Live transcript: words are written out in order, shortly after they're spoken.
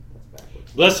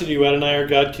Blessed are you, Adonai, our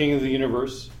God, King of the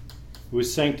universe, who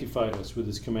has sanctified us with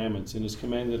his commandments and has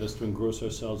commanded us to engross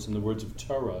ourselves in the words of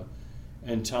Torah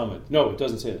and Talmud. No, it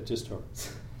doesn't say that, just Torah.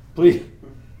 Please.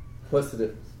 What's the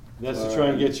difference? That's Torah. to try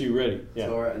and get you ready. Yeah.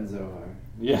 Torah and Zohar.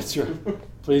 Yeah, that's right.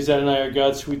 Please, Adonai, our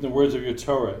God, sweeten the words of your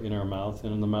Torah in our mouth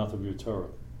and in the mouth of your Torah,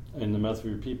 and in the mouth of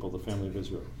your people, the family of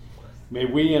Israel. May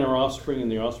we and our offspring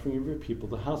and the offspring of your people,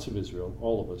 the house of Israel,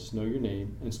 all of us, know your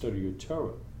name and study your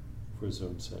Torah for his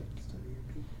own sake.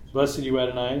 Blessed are you,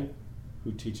 Adonai,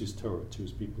 who teaches Torah to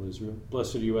his people Israel.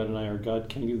 Blessed are you, Adonai, our God,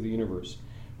 King of the universe,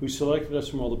 who selected us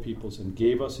from all the peoples and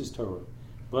gave us his Torah.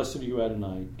 Blessed are you,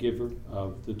 Adonai, giver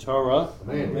of the Torah.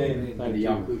 Amen. Thank the you.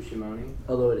 Yakut Shimoni.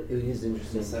 Although it is The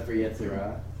interesting Sefer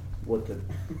Yetzirah. what the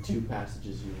two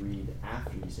passages you read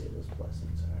after you say those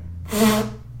blessings are.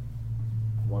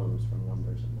 One of them's from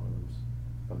Numbers and one of them's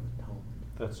from the Talmud.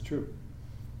 That's true.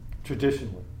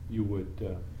 Traditionally, you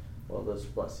would... Well, those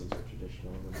blessings are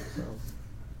traditional in themselves.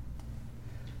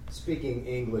 Speaking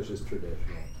English is traditional.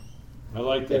 I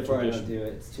like that Therefore, I don't tradition. do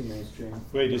it. It's too mainstream.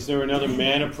 Wait, is there another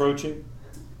man approaching?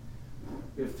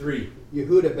 We have 3.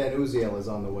 Yehuda ben Uziel is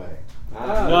on the way.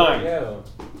 Nine. There you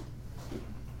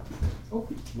go.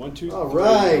 1, 2, All 3,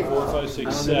 right. 4, 5,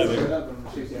 6,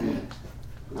 7.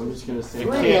 I'm just gonna say I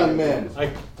Swing, can't- young men. I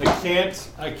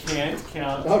can't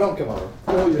count No, don't come over.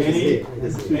 any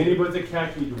Any but the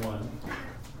khaki one.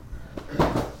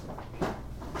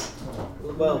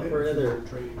 Well, for another.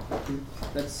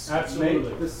 That's Absolutely.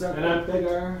 Make the circle And I'm-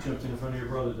 bigger. Jumped in front of your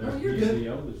brother there. No, you're He's good. the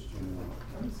eldest.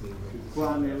 Well,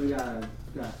 I mean, we got.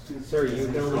 Sir, you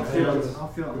can only I'll feel count. it. I'll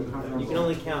feel it. You can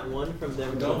only count one from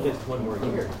them until just one more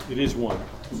year. It is one.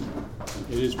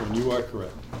 It is one. You are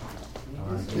correct.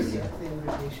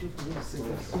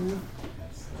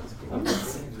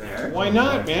 Why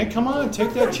not, man? Come on,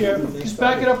 take that chair. Just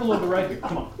back it up a little bit right here.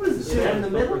 Come on. Stand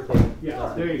in the middle.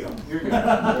 Yeah, there you go. You're good.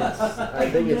 I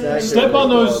think it's actually Step on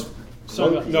those.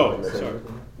 monkey No, bars. sorry.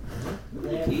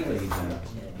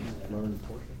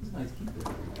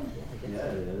 Yeah,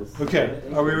 it is. Okay,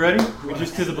 are we ready? We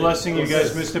just did the blessing. You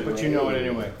guys missed it, but you know it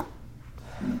anyway.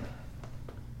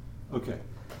 Okay.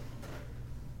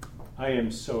 I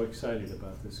am so excited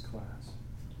about this class.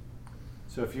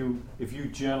 So if you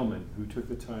gentlemen who took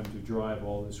the time to drive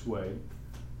all this way,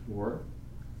 or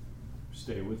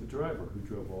stay with the driver who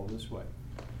drove all this way,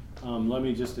 let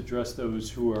me just address those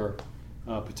who are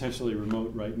potentially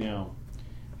remote right now.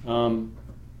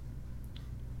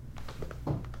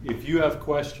 If you have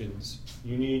questions,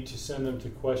 you need to send them to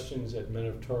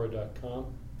questions@menoftorah.com,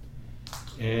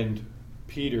 and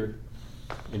Peter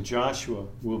and Joshua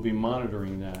will be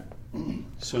monitoring that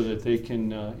so that they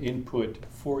can input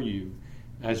for you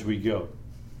as we go.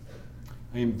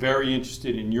 I am very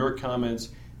interested in your comments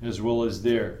as well as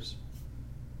theirs.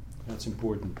 That's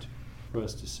important for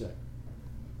us to say.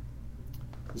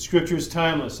 The scripture is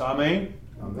timeless. Amen?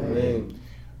 Amen.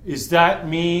 Does that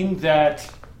mean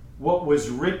that what was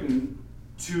written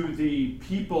to the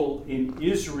people in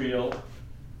Israel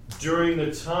during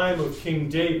the time of King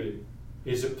David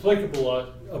is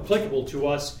applicable to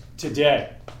us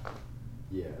today?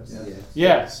 Yes.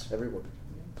 Yes. Every word.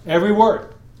 Every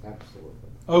word. Absolutely.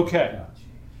 Okay.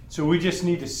 So we just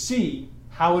need to see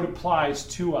how it applies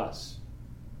to us.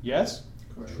 Yes?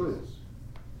 True.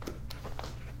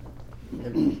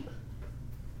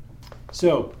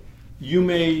 So, you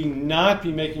may not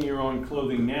be making your own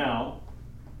clothing now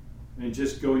and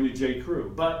just going to J.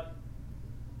 Crew, but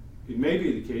it may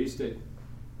be the case that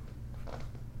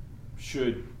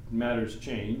should matters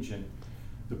change and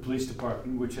the police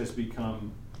department, which has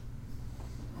become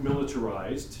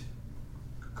militarized,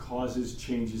 causes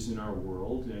changes in our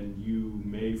world, and you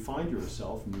may find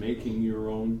yourself making your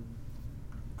own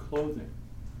clothing.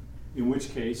 In which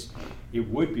case, it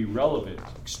would be relevant,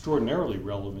 extraordinarily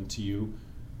relevant to you,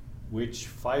 which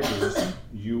fibers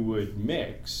you would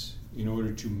mix in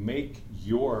order to make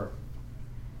your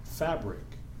fabric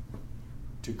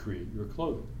to create your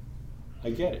clothing. I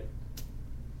get it.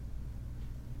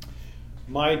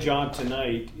 My job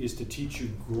tonight is to teach you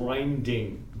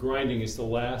grinding. Grinding is the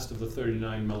last of the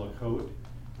 39 melachot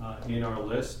in our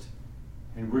list.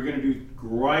 And we're going to do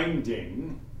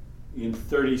grinding in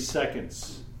 30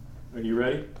 seconds. Are you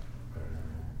ready?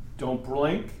 Don't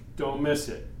blink. Don't miss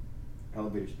it.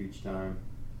 Elevator speech time.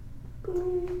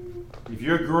 If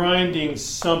you're grinding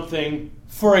something,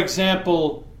 for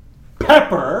example,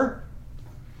 pepper,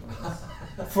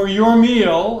 for your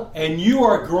meal, and you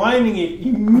are grinding it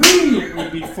immediately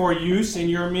before use in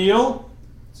your meal,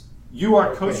 you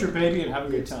are kosher baby and have a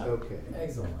good time. Okay.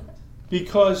 Excellent.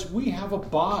 Because we have a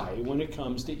buy when it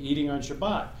comes to eating on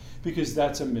Shabbat, because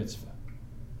that's a mitzvah.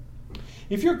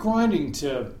 If you're grinding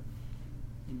to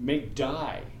make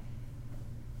dye,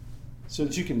 so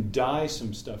that you can dye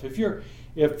some stuff. If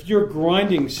you're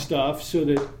grinding stuff so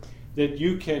that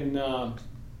you can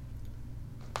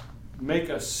make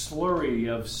a slurry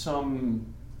of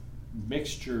some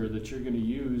mixture that you're going to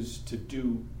use to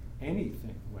do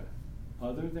anything with,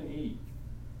 other than eat,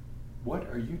 what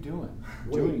are you doing?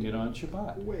 Wait. Doing it on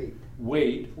Shabbat.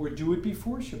 Wait, or do it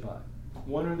before Shabbat.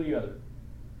 One or the other.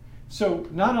 So,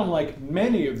 not unlike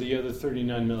many of the other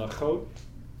 39 melachot,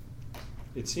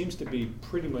 it seems to be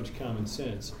pretty much common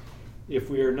sense. If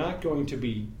we are not going to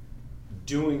be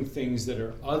doing things that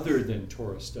are other than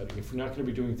Torah study, if we're not going to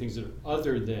be doing things that are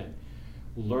other than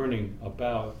learning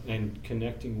about and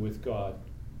connecting with God,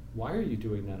 why are you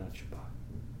doing that on Shabbat?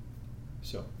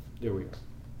 So, there we are.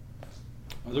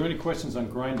 Are there any questions on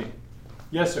grinding?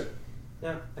 Yes, sir.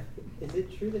 Now, is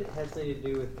it true that it has something to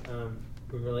do with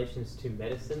in relations to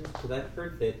medicine? Because I've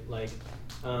heard that, like,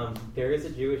 there is a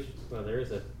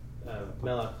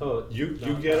melachot.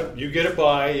 You get a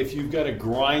buy if you've got to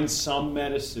grind some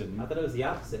medicine. I thought it was the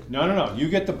opposite. No. You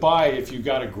get the buy if you've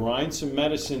got to grind some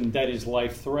medicine that is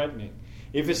life-threatening.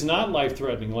 If it's not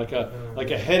life-threatening, like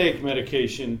a headache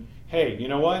medication, hey, you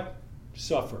know what?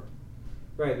 Suffer.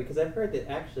 Right, because I've heard that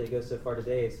actually it goes so far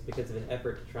today it's because of an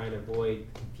effort to try and avoid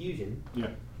confusion. Yeah.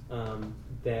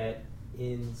 That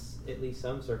in at least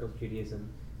some circles of Judaism,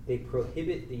 they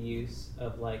prohibit the use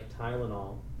of like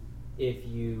Tylenol if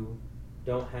you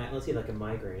don't have, let's say like a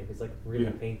migraine, if it's like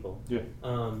really painful. Yeah.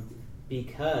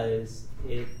 Because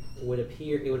it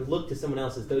would look to someone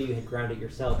else as though you had ground it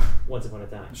yourself once upon a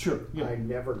time. Sure. Yeah. I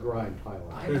never grind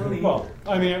Tylenol. I don't either. Well,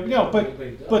 I mean, no,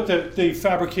 but the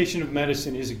fabrication of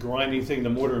medicine is a grinding thing. The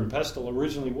mortar and pestle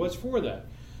originally was for that,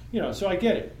 So I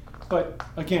get it, but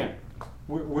again,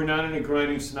 we're not in a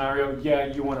grinding scenario. Yeah,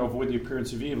 you want to avoid the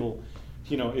appearance of evil.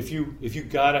 If you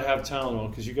got to have Tylenol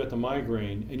because you got the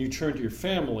migraine, and you turn to your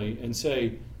family and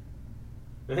say,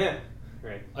 Right.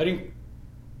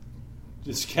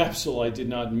 This capsule I did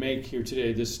not make here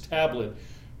today. This tablet,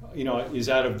 is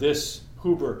out of this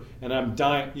Huber, and I'm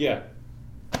dying. Yeah,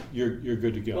 you're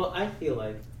good to go. Well, I feel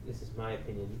like, this is my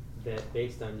opinion, that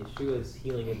based on Yeshua's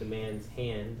healing of the man's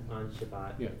hand on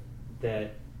Shabbat,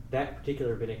 that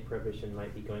particular rabbinic prohibition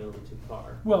might be going a little too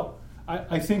far. Well,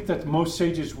 I think that most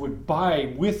sages would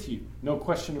buy with you, no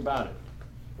question about it.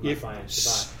 If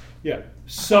Shabbat.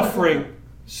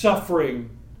 Suffering,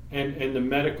 and the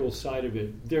medical side of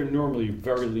it, they're normally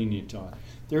very lenient on.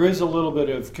 There is a little bit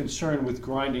of concern with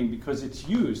grinding because it's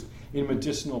used in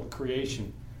medicinal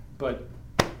creation, but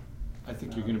I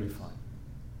think you're going to be fine.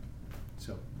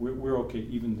 So we're okay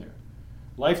even there.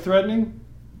 Life-threatening,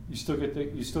 you still get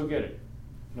it,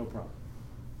 no problem.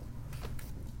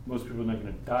 Most people are not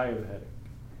going to die of a headache.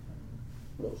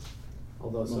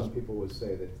 Although some people would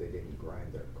say that if they didn't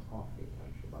grind their coffee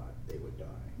on Shabbat, they would die.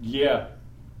 Yeah.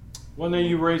 Well, then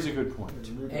you raise a good point.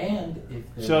 And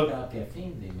if they're without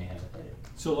caffeine, they may have a headache.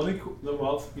 So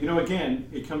again,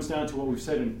 it comes down to what we've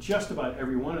said in just about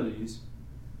every one of these.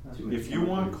 If you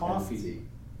want coffee,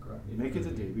 make it the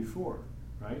day before,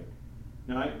 right?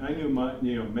 Now, I knew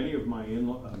many of my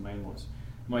in-laws,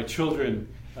 my children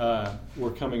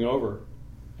were coming over,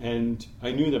 and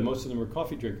I knew that most of them were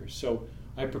coffee drinkers. So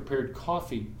I prepared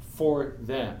coffee for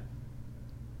them.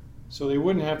 So they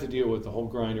wouldn't have to deal with the whole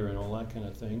grinder and all that kind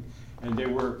of thing. And they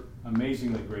were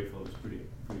amazingly grateful. It was pretty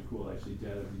cool, actually.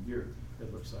 Dad of the year,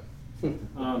 it looks like.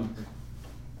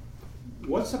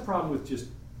 What's the problem with just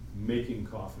making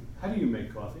coffee? How do you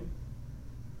make coffee?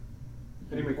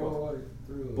 How do you make coffee?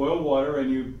 Boil water and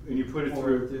you put it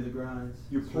through the grounds.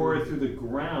 You pour it through the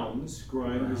grounds.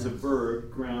 Grind is a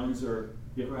verb. Grounds are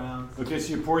grounds. Okay,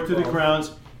 so you pour it through the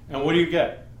grounds, and what do you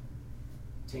get?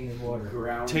 Tainted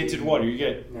water. Tainted water.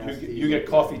 You get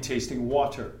coffee tasting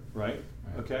water, right?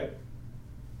 Okay.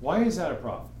 Why is that a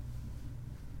problem?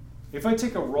 If I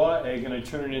take a raw egg and I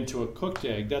turn it into a cooked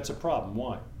egg, that's a problem.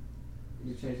 Why?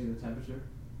 You're changing the temperature?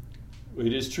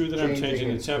 It is true that I'm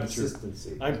changing the temperature.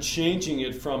 Consistency. I'm changing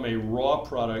it from a raw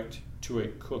product to a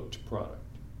cooked product.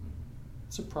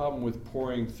 It's a problem with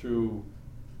pouring through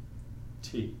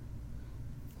tea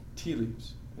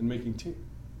leaves, and making tea.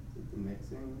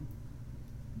 Mixing.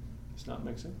 It's not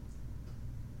mixing.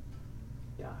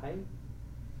 Yeah, hi.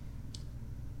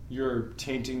 You're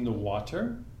tainting the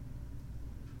water.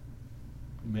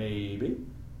 Maybe.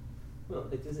 Well,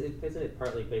 isn't it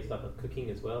partly based off of cooking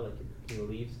as well? Like you're cooking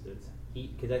the leaves, so it's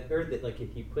heat. Because I've heard that like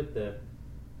if you put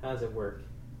how does it work?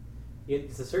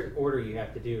 It's a certain order you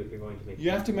have to do if you're going to make.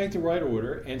 You have to make the right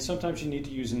order, and sometimes you need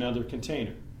to use another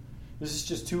container. This is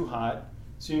just too hot,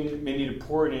 so you may need to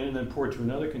pour it in and then pour it to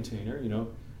another container.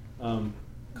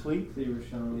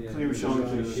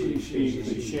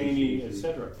 Shaney,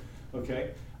 etc.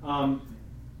 Okay,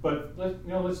 but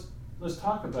let's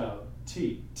talk about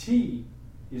tea. Tea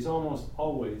is almost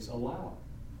always allowed,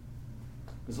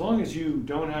 as long as you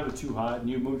don't have it too hot and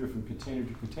you move it from container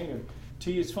to container.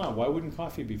 Tea is fine. Why wouldn't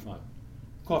coffee be fine?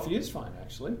 Coffee is fine,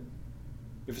 actually.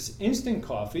 If it's instant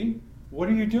coffee, what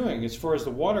are you doing as far as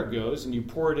the water goes? And you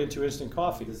pour it into instant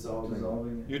coffee. Dissolving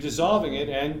it. You're dissolving it,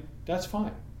 and that's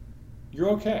fine. You're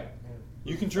okay.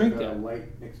 You can drink like a that.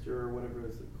 light mixture or whatever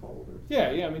is it called? Or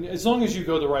Yeah. I mean, as long as you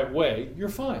go the right way, you're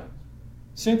fine.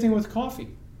 Same thing with coffee.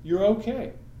 You're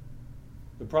okay.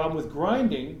 The problem with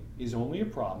grinding is only a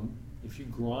problem if you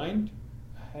grind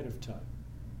ahead of time.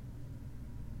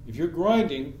 If you're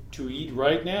grinding to eat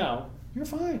right now, you're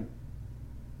fine.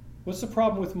 What's the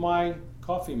problem with my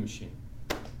coffee machine?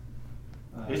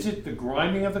 Is it the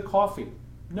grinding of the coffee?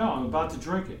 No, I'm about to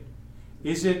drink it.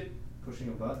 Is it Pushing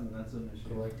a button, that's an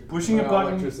issue. pushing a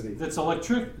button Electricity. that's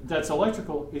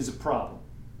electrical is a problem?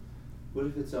 What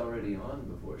if it's already on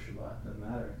before Shabbat? Doesn't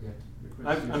matter.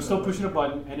 I'm still pushing a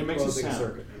button and it makes a Closing sound.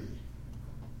 circuit.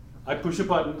 I push a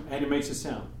button and it makes a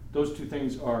sound. Those two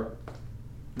things are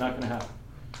not going to happen.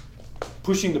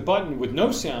 Pushing the button with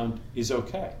no sound is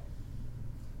okay.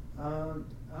 I don't.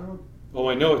 Oh,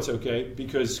 I know it's okay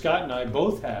because Scott and I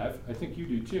both have, I think you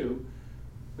do too,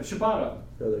 a Shabbat oven.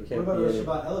 No, there What can't about be a any.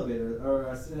 Shabbat elevator? Or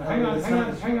a,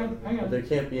 Hang on. There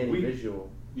can't be any We- visual.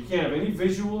 You can't have any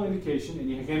visual indication and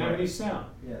you can't have any sound.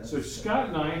 Yeah, So that's- Scott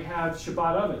and I have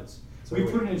Shabbat ovens. So We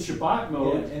we- put it in Shabbat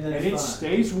mode Yeah, and then and it's it fine.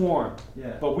 stays warm.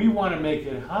 Yeah. But we want to make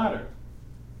it hotter.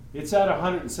 It's at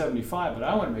 175, but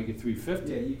I want to make it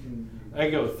 350. Yeah, you can. I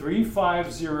go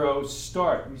 350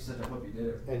 start. You just have to hope you did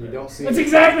it. And you don't see. That's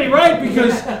exactly right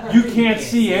because you can't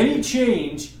see any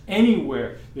change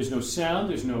anywhere. There's no sound,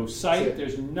 there's no sight,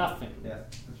 there's nothing. Yeah,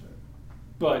 that's right.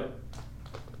 But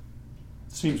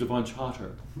it seems a bunch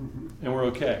hotter, and we're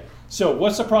okay. So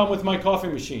what's the problem with my coffee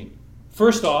machine?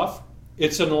 First off,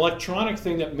 it's an electronic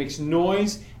thing that makes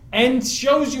noise and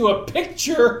shows you a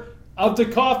picture of the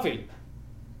coffee.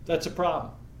 That's a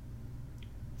problem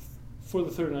for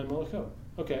the 39 Miller Code.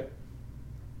 Okay.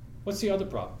 What's the other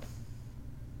problem?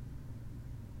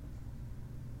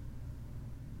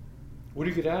 What do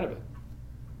you get out of it?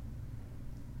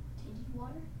 Tainted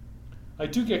water? I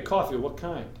do get coffee. What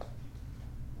kind?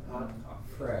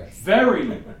 Fresh.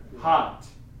 Very hot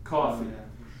coffee.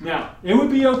 Oh, Now, it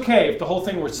would be okay if the whole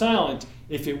thing were silent,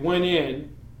 if it went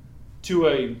in to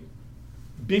a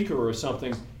beaker or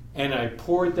something, and I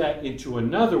poured that into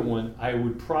another one, I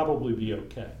would probably be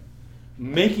okay.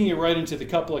 Making it right into the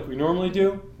cup like we normally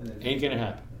do ain't going to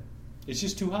happen. It's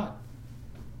just too hot.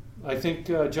 I think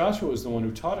Joshua was the one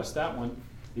who taught us that one.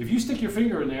 If you stick your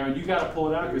finger in there and you got to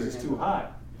pull it out because it's too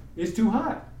hot, it's too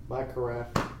hot. My carafe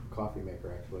coffee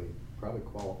maker actually probably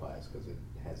qualifies because it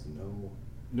has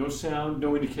No sound,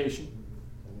 no indication.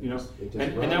 You know, it just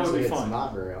and runs, that would be it's fine.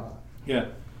 not very hot. Yeah,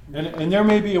 and there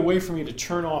may be a way for me to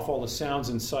turn off all the sounds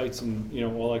and sights and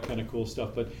all that kind of cool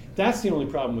stuff. But that's the only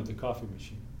problem with the coffee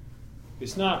machine.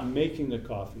 It's not making the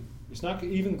coffee. It's not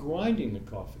even grinding the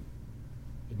coffee.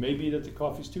 It may be that the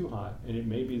coffee's too hot, and it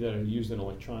may be that I used an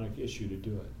electronic issue to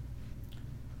do it.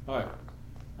 All right,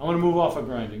 I want to move off of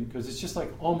grinding because it's just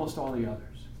like almost all the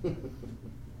others.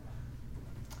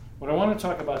 What I want to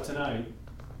talk about tonight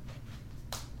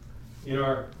in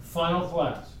our final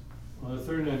class on the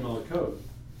 39 Miller Code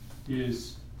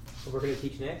is What we're going to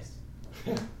teach next?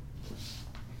 You're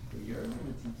going to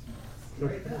teach me.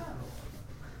 Right now.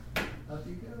 Up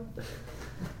you go.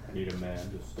 Need a man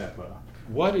to step up.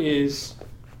 what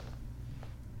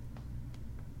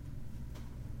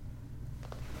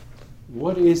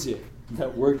is it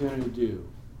that we're going to do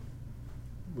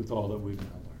with all that we've now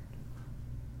learned?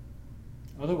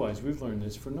 Otherwise, we've learned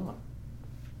this for naught.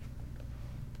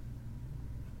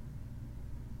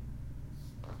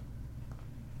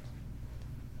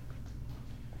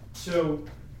 So,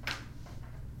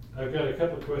 I've got a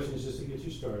couple of questions just to get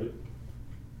you started.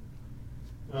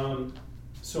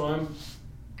 So I'm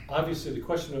obviously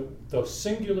the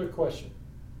singular question: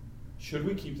 should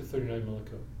we keep the 39 Miller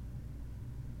Code?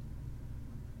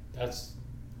 That's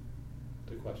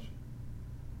the question.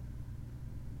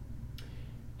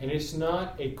 And it's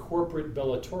not a corporate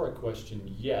Bellatora question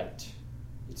yet.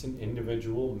 It's an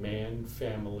individual man,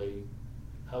 family,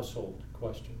 household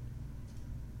question.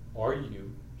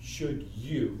 Should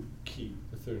you keep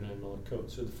the 39 Miller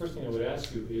Code? So the first thing I would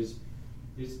ask you is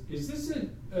this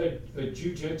a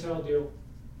Jew-Gentile deal?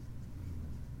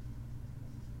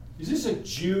 Is this a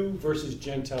Jew versus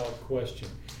Gentile question?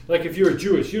 Like if you're a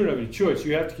Jewish, you don't have any choice.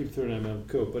 You have to keep the 39 Miller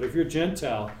Code. But if you're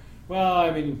Gentile, well, I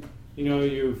mean,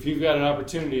 if you've got an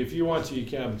opportunity, if you want to, you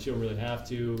can, but you don't really have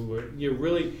to. Or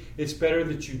it's better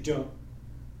that you don't.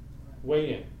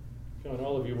 Weigh in. Come on,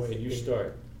 all of you weigh in. You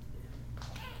start.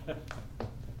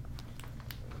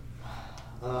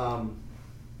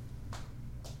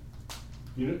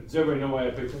 Does everybody know why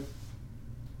I picked him?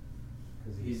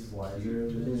 Because he's wiser.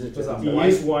 Because I'm He white.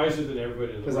 is wiser than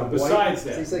everybody in the Because world. I'm Besides white. Does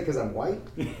he that. say because I'm white?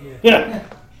 Yeah.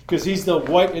 Because he's the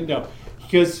white and no.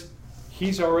 Because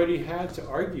he's already had to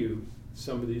argue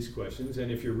some of these questions.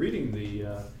 And if you're reading the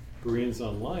Bereans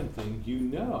Online thing, you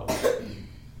know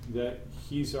that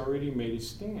he's already made his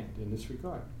stand in this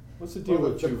regard. What's the deal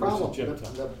with Jew versus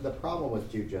Gentile? The problem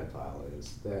with Jew-Gentile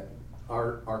is that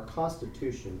our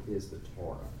Constitution is the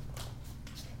Torah.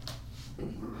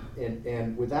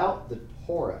 And without the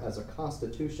Torah as a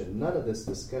constitution, none of this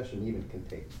discussion even can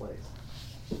take place.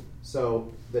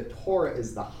 So the Torah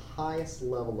is the highest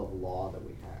level of law that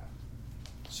we have.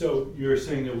 So you're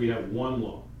saying that we have one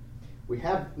law. We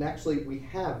have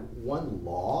one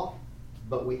law,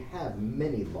 but we have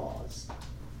many laws.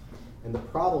 And the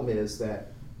problem is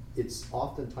that it's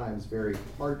oftentimes very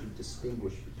hard to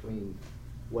distinguish between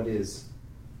what is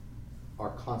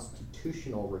our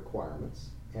constitutional requirements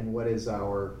and what is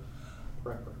our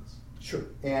preference. Sure.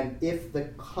 And if the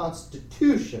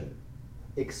Constitution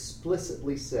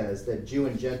explicitly says that Jew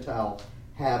and Gentile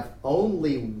have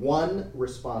only one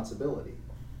responsibility,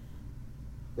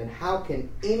 then how can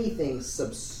anything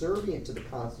subservient to the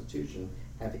Constitution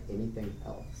have anything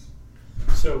else?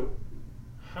 So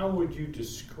how would you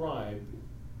describe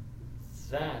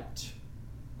that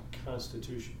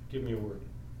Constitution? Give me a word.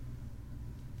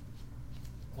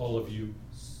 All of you,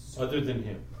 other than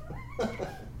him.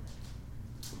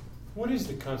 What is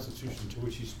the Constitution to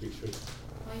which he speaks?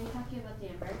 Are you talking about the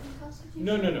American Constitution?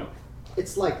 No.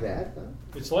 It's like that. Huh?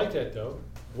 It's like that, though.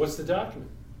 What's the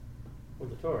document? Well,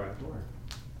 the Torah.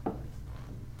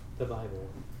 The Bible.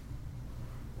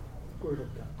 Word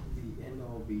of God. The end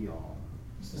all be all.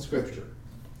 It's the Scripture.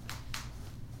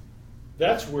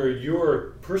 That's where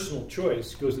your personal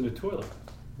choice goes in the toilet,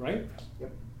 right?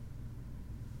 Yep.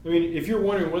 I mean, if you're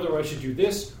wondering whether I should do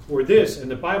this or this, and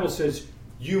the Bible says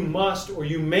you must or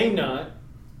you may not,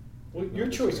 well, your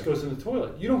choice goes in the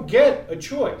toilet. You don't get a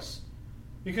choice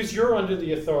because you're under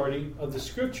the authority of the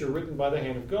Scripture written by the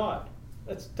hand of God.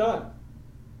 That's done.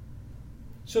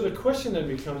 So the question then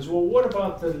becomes, well, what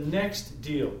about the next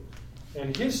deal?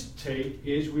 And his take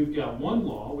is we've got one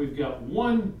law, we've got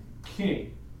one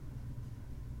king,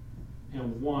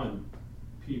 and one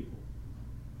people.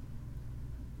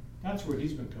 That's where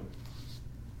he's been coming.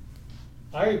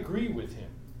 I agree with him.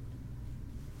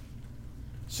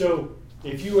 So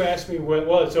if you ask me,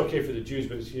 well, it's okay for the Jews,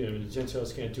 but the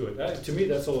Gentiles can't do it. To me,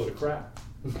 that's a load of crap.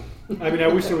 I mean, I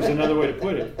wish there was another way to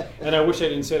put it, and I wish I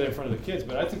didn't say that in front of the kids,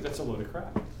 but I think that's a load of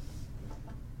crap.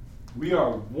 We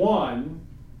are one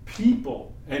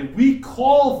people, and we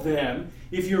call them,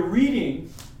 if you're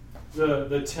reading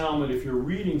the Talmud, if you're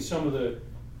reading some of the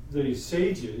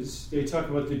sages, they talk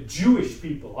about the Jewish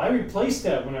people. I replace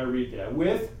that when I read that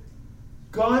with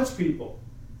God's people.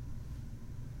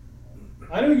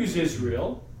 I don't use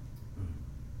Israel.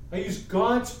 I use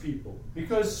God's people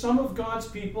because some of God's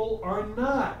people are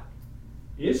not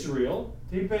Israel.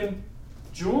 They've been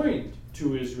joined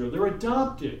to Israel. They're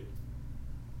adopted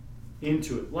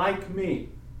into it, like me.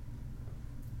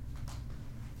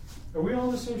 Are we all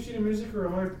on the same sheet of music, or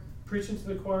am I preaching to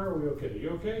the choir? Are we okay? Are you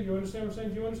okay? You understand what I'm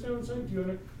saying? Do you understand what I'm saying?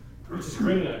 You're just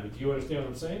grinning at me. Do you understand what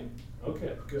I'm saying?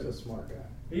 Okay, good. He's a smart guy.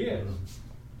 He is.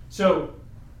 So,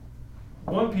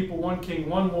 one people, one king,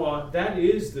 one law, that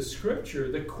is the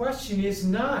Scripture. The question is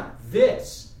not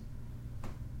this.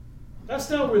 That's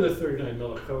not where the 39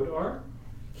 Millicode are.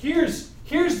 Here's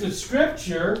the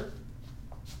Scripture.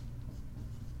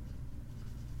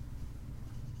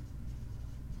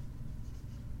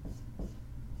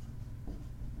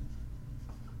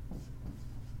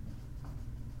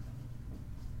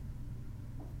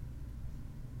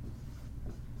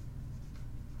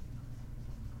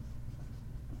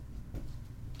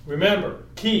 Remember,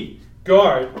 keep,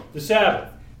 guard the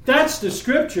Sabbath. That's the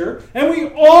Scripture, and we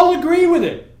all agree with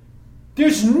it.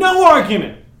 There's no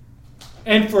argument.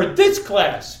 And for this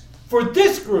class, for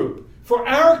this group, for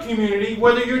our community,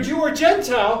 whether you're Jew or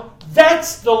Gentile,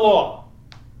 that's the law.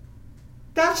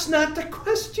 That's not the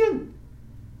question.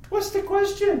 What's the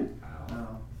question?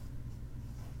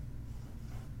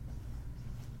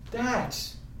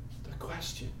 That's the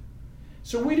question.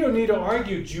 So we don't need to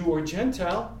argue Jew or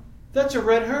Gentile. That's a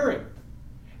red herring.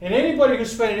 And anybody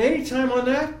who's spending any time on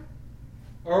that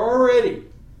are already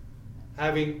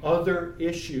having other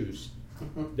issues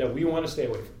that we want to stay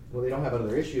away from. Well, they don't have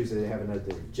other issues, they have another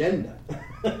agenda.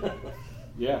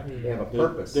 Yeah. They have a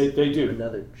purpose. They do.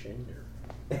 Another gender.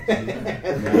 All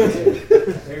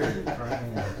right.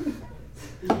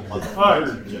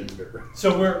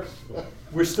 So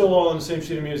we're still all on the same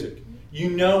sheet of music. You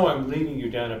know I'm leading you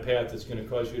down a path that's going to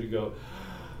cause you to go.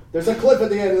 There's a cliff at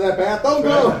the end of that path. Don't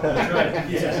go. That's right.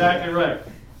 That's exactly right.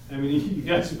 I mean, you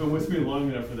guys have been with me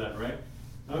long enough for that, right?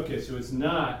 Okay, so it's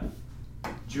not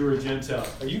Jew or Gentile.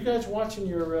 Are you guys watching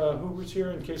your Hoovers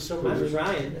here in case somebody? I'm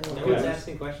trying. No one's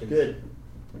asking questions. Good.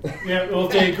 Yeah. Well,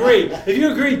 if they agree. If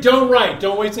you agree, don't write.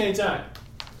 Don't waste any time.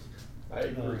 I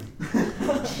agree.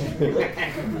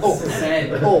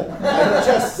 Oh, I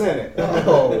just said it.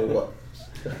 Oh.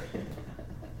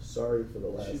 Sorry for the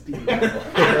last.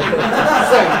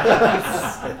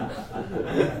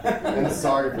 And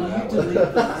sorry for that. Delete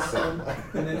this one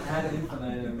and then add an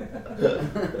infinitum. I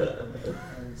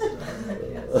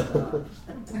can't stop.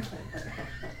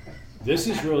 This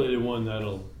is really the one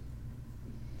that'll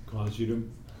cause you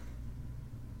to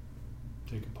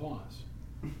take a pause.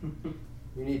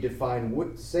 You need to find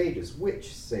which sages.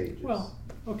 Well,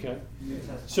 okay.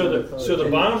 So the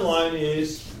bottom line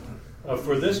is,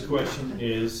 for this question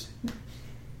is,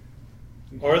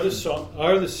 are the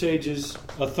sages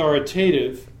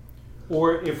authoritative,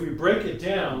 or if we break it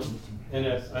down, and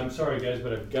I'm sorry guys,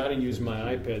 but I've got to use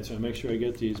my iPad, so I make sure I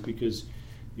get these because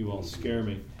you all scare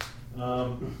me.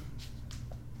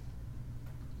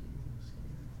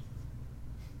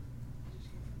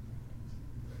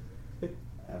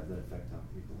 Have that effect on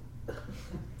people.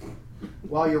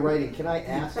 While you're writing, can I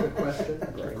ask a question?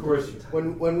 Of course.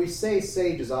 When we say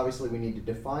sages, obviously we need to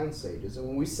define sages. And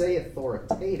when we say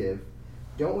authoritative,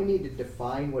 don't we need to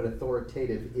define what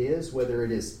authoritative is, whether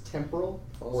it is temporal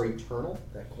or eternal?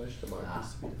 That question mark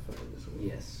needs to be defined as well.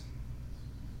 Yes.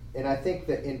 And I think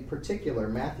that in particular,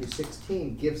 Matthew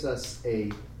 16 gives us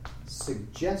a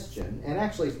suggestion, and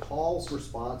actually Paul's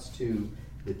response to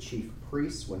the chief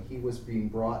priests when he was being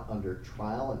brought under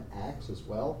trial in Acts as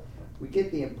well. We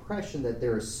get the impression that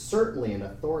there is certainly an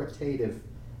authoritative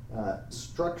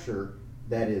structure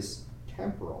that is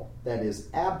temporal, that is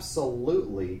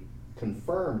absolutely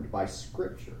confirmed by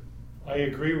Scripture. I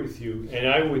agree with you, and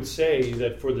I would say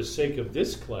that for the sake of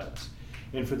this class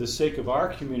and for the sake of our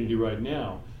community right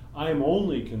now, I am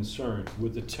only concerned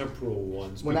with the temporal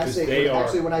ones When I because say they are.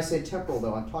 actually, when I say temporal,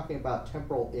 though, I'm talking about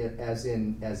temporal as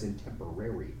in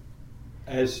temporary.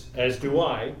 As do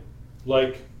I,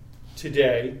 like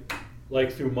today,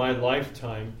 like through my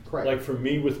lifetime, Correct. like for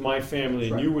me with my family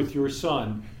and Right. you with your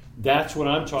son. That's what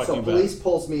I'm talking So about. police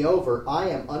pulls me over, I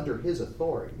am under his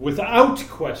authority. Without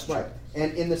question. Right.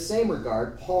 And in the same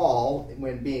regard, Paul,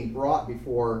 when being brought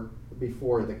before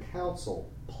the council,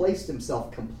 placed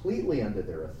himself completely under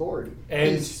their authority.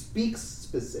 And he speaks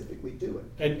specifically to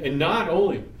it. And not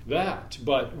only that,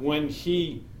 but when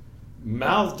he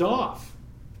mouthed off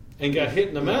and got hit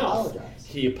in the He mouth, apologized.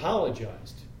 he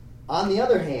apologized. On the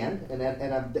other hand, and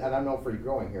I don't know if we're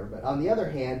going here, but on the other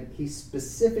hand, he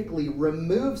specifically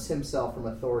removes himself from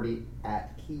authority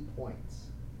at key points.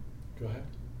 Go ahead.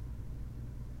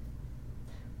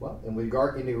 Well, in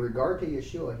regard to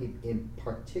Yeshua, he in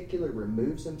particular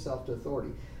removes himself to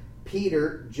authority.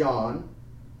 Peter, John,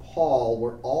 Paul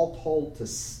were all told to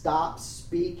stop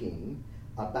speaking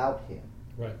about him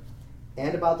Right.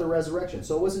 and about the resurrection.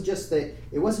 So it wasn't just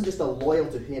a loyal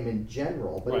to him in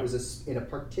general, but Right. it was in a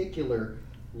particular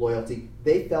loyalty.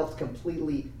 They felt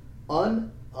completely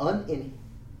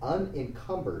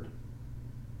unencumbered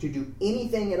to do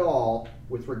anything at all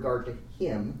with regard to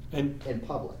him And in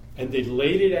public. and they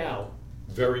laid it out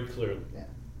very clearly. Yeah.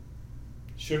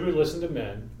 Should we listen to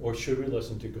men or should we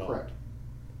listen to God? Correct.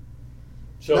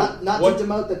 So Not what- to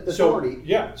demote the so, authority.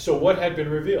 Yeah. So what had been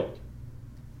revealed?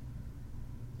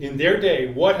 In their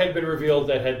day, what had been revealed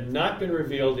that had not been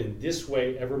revealed in this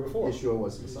way ever before? Yeshua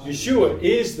was the Messiah. Yeshua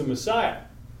is the Messiah.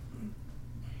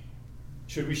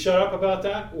 Should we shut up about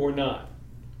that or not?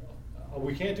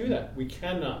 We can't do that. We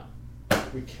cannot.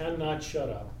 We cannot shut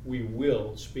up. We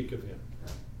will speak of him.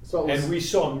 So, it was- And we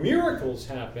saw miracles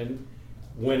happen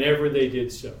whenever they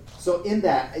did so. so in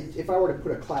that, if I were to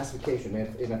put a classification,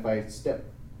 and if I step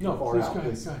far out,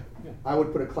 please, Yeah. I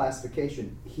would put a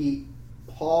classification.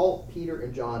 Paul, Peter,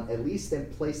 and John at least then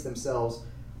placed themselves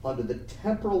under the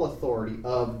temporal authority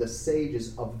of the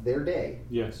sages of their day,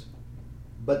 Yes.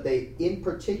 but they in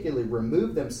particular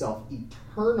removed themselves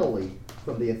eternally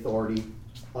from the authority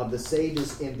of the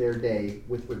sages in their day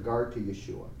with regard to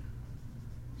Yeshua.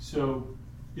 So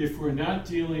if we're not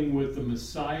dealing with the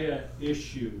Messiah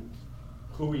issue,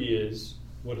 who he is,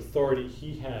 what authority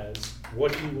he has,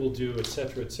 what he will do,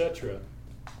 etc.,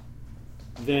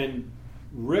 then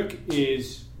Rick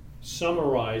is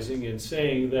summarizing and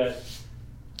saying that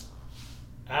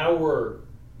our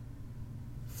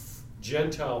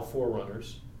Gentile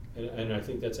forerunners, and I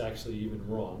think that's actually even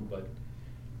wrong, but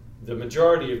the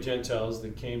majority of Gentiles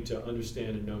that came to understand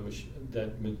and know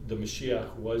that the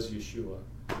Mashiach was Yeshua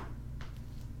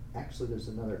Actually, there's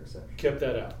another exception. kept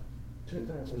that out. And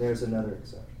there's another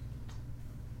exception.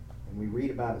 And we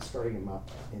read about it starting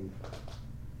in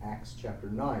Acts chapter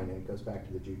 9, and it goes back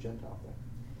to the Jew-Gentile thing.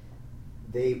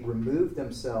 They removed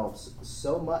themselves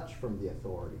so much from the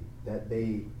authority that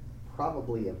they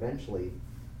probably eventually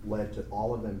led to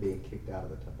all of them being kicked out of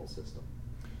the temple system.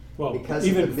 Well, Because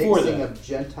even of the before mixing that, of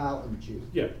Gentile and Jew.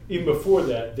 yeah, even before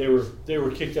that, they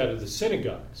were kicked out of the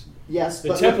synagogues. Yes, The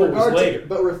but temple with regard was later.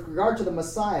 but with regard to the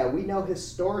Messiah, we know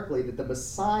historically that the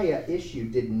Messiah issue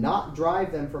did not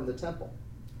drive them from the temple.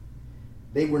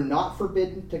 They were not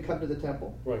forbidden to come to the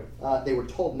temple. Right. They were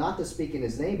told not to speak in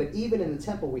his name, but even in the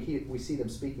temple, we see them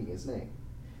speaking his name.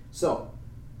 So,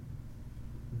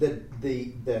 the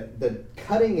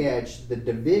cutting edge, the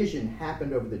division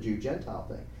happened over the Jew-Gentile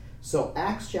thing. So,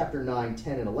 Acts chapter 9,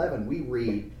 10, and 11, we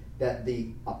read that the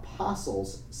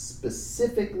apostles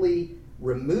specifically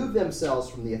removed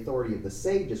themselves from the authority of the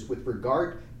sages with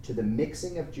regard to the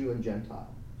mixing of Jew and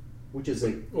Gentile, which is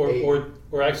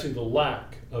Or actually the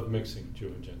lack of mixing Jew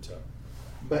and Gentile.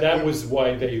 That was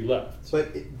why they left.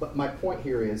 But my point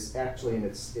here is actually, and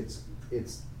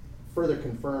it's further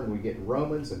confirmed. We get in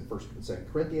Romans and 1st and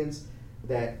 2nd Corinthians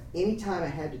that any time it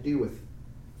had to do with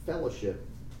fellowship,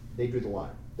 they drew the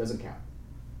line. Doesn't count.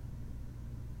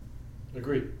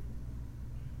 Agreed.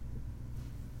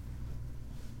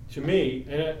 To me,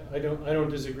 and I don't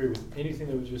disagree with anything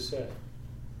that was just said.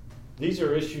 These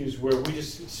are issues where we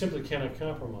just simply cannot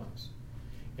compromise.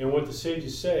 And what the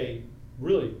sages say,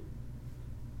 really,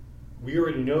 we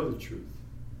already know the truth.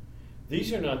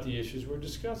 These are not the issues we're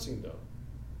discussing, though.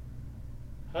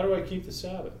 How do I keep the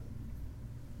Sabbath?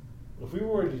 If we were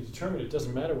already determined it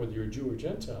doesn't matter whether you're a Jew or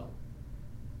Gentile,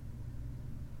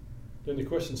 then the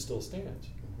question still stands.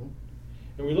 Mm-hmm.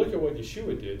 And we look at what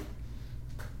Yeshua did,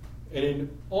 and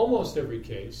in almost every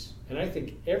case, and I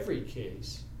think every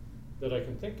case that I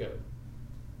can think of,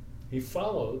 he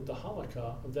followed the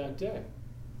halakha of that day,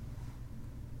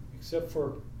 except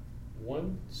for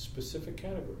one specific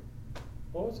category.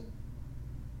 What was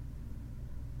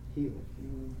it?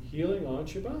 Healing on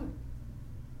Shabbat.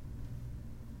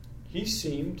 He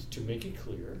seemed to make it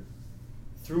clear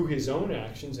through his own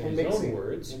actions and his own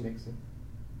words. And mixing.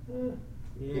 Yeah.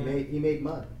 He made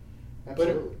mud. But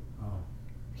Absolutely.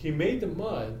 he made the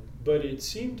mud, but it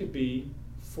seemed to be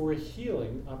for a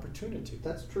healing opportunity.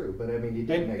 That's true, but I mean, he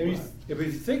did And make mud. if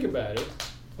you think about it,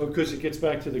 because it gets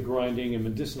back to the grinding and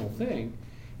medicinal thing,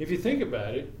 if you think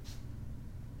about it,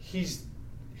 he's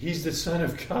the Son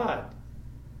of God.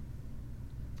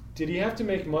 Did he have to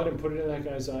make mud and put it in that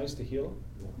guy's eyes to heal him?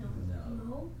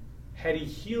 No. Had he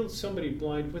healed somebody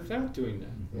blind without doing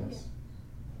that? Yes.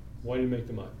 Why did he make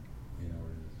the mud?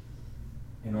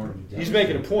 In order to He's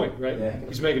making a point, right? Yeah.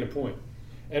 He's making a point.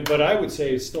 But I would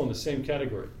say it's still in the same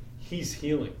category. He's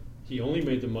healing. He only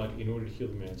made the mud in order to heal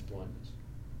the man's blindness.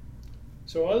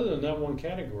 So other than that one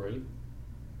category,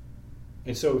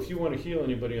 and so if you want to heal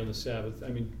anybody on the Sabbath, I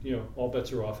mean, all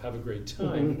bets are off. Have a great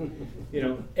time.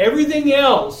 Everything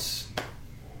else,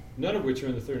 none of which are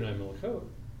in the 39 Melachot.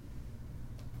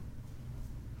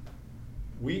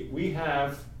 We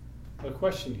have a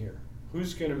question here.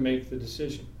 Who's going to make the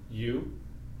decision? You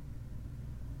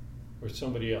or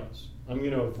somebody else? I'm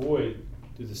going to avoid,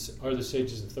 are the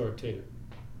sages authoritative?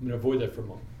 I'm going to avoid that for a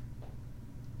moment.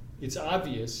 It's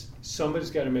obvious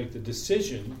somebody's got to make the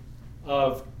decision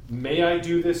of, may I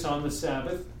do this on the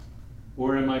Sabbath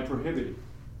or am I prohibited?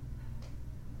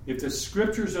 If the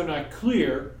scriptures are not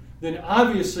clear, then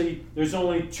obviously there's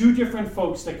only two different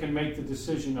folks that can make the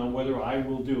decision on whether I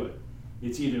will do it.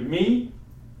 It's either me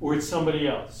or it's somebody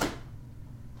else.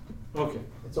 Okay.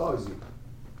 It's always you.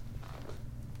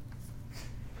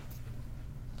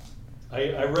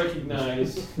 I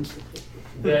recognize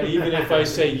that even if I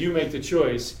say you make the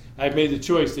choice, I've made the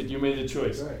choice that you made the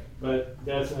choice. That's right. But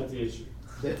that's not the issue.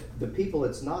 The people,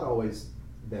 it's not always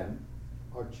them,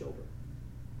 are children.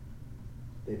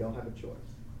 They don't have a choice.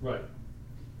 Right.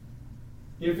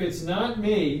 If it's not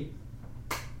me,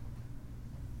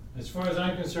 as far as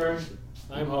I'm concerned,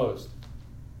 I'm hosed.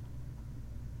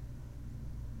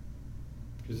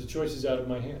 Because the choice is out of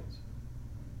my hands.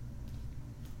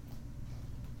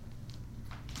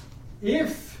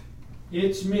 If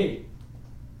it's me,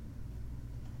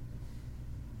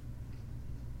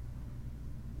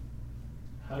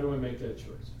 how do I make that choice?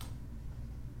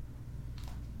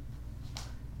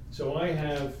 So I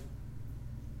have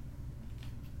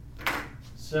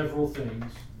several things,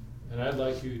 and I'd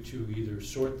like you to either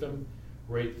sort them,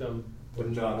 rate them, or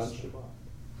But not on just Shabbat.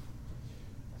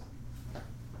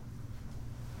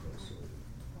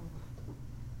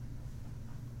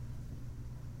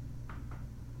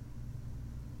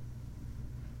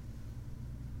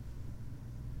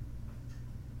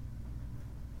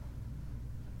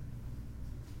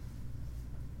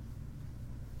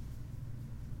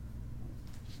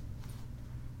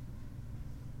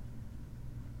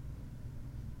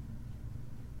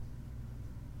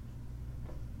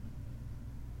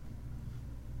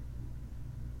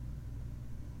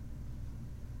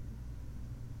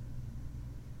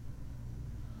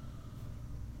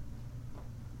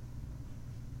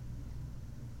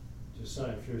 Just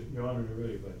sign if you're on it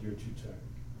already, but you're too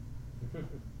tired.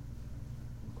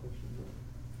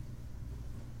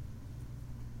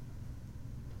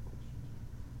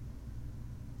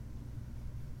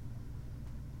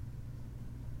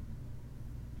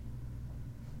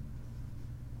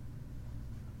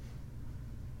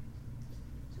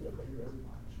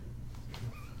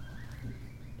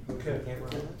 Okay. Camera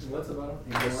on? What's about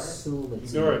Assume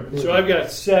it's Ignore it. So I've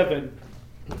got 7.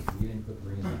 You didn't put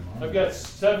reason on mine. I've got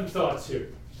 7 thoughts here.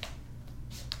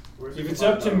 If it's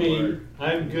up to me,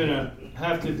 I'm gonna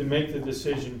have to make the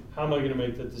decision. How am I gonna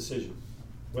make that decision?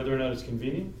 Whether or not it's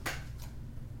convenient,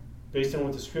 based on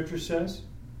what the Scripture says,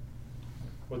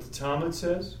 what the Talmud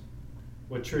says,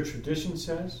 what church tradition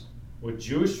says, what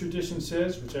Jewish tradition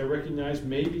says, which I recognize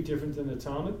may be different than the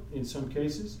Talmud in some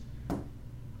cases,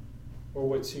 or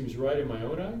what seems right in my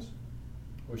own eyes,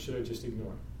 or should I just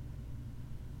ignore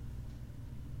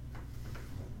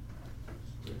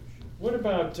it? What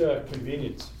about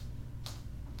convenience?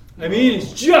 I mean,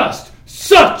 it's just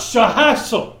such a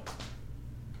hassle.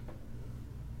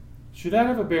 Should that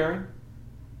have a bearing?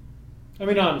 I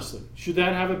mean, honestly, should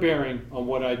that have a bearing on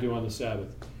what I do on the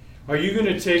Sabbath? Are you going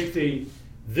to take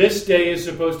this day is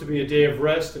supposed to be a day of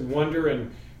rest and wonder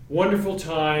and wonderful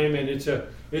time, and it's a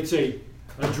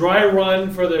dry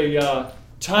run for the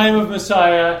time of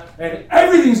Messiah, and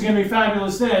everything's going to be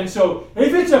fabulous then. So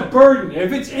if it's a burden,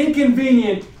 if it's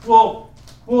inconvenient, well,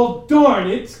 darn,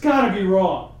 it's got to be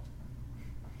wrong.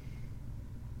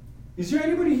 Is there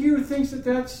anybody here who thinks that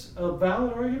that's a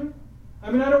valid argument? I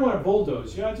mean, I don't want to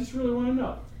bulldoze you. I just really want to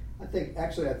know. I think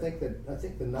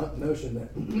the notion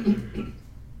that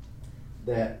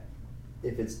that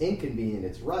if it's inconvenient,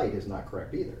 it's right is not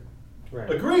correct either. Right.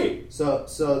 Agreed. So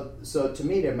to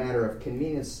me, the matter of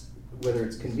convenience, whether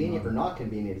it's convenient or not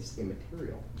convenient, is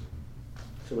immaterial.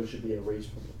 So it should be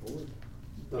erased from the board.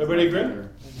 Everybody agree?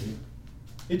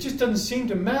 It just doesn't seem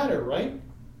to matter, right?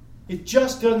 It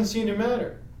just doesn't seem to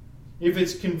matter. If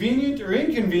it's convenient or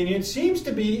inconvenient, seems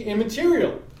to be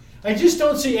immaterial. I just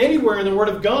don't see anywhere in the Word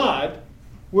of God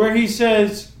where He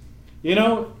says, you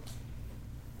know,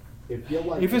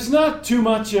 if it's not too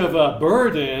much of a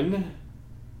burden,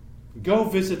 go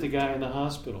visit the guy in the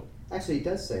hospital. Actually, he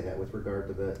does say that with regard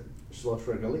to the Shlosh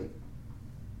Regalim.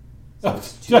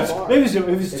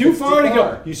 If it's too far to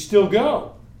go, you still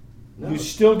go. No. You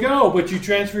still go, but you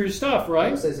transfer your stuff,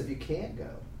 right? It says if you can't go.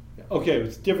 Okay,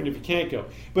 it's different if you can't go.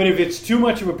 But if it's too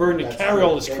much of a burden to That's carry right.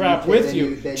 all this Then crap you- with then you,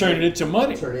 you- then turn you it into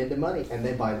money. Turn it into money, and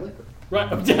then buy liquor. Right.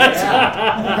 That's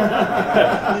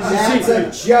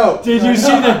a joke. Did you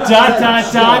see the dot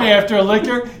after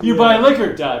liquor? You buy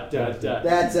liquor, dot.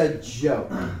 That's a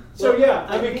joke. So yeah,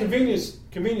 I mean, convenience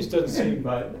doesn't seem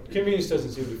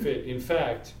to fit. In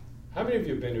fact, how many of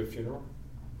you have been to a funeral?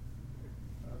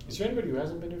 Is there anybody who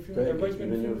hasn't been to a funeral? Greg, Everybody's been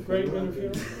to a funeral. Greg, you been to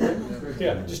a funeral? funeral?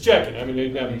 Yeah, just checking. I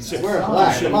mean, We're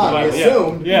black. Come on, we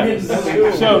assumed. Yeah.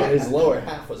 So, His lower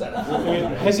half was at I mean,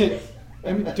 has it?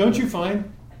 I mean, don't you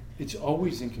find it's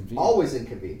always inconvenient? Always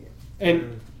inconvenient.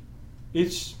 And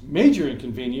it's major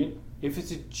inconvenient if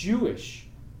it's a Jewish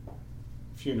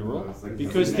funeral, Well, it's like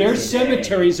because the their next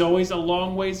cemetery is always a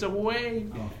long ways away.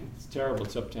 It's terrible.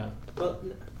 It's uptown. Well,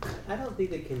 I don't think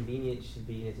that convenience should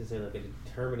be necessarily like a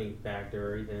determining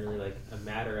factor or even really like a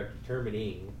matter of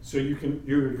determining. So you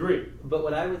agree? But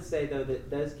what I would say, though, that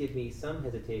does give me some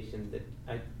hesitation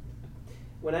that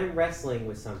when I'm wrestling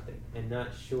with something and not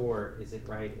sure, is it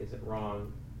right, is it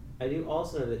wrong, I do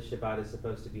also know that Shabbat is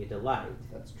supposed to be a delight.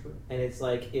 That's true. And it's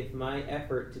like if my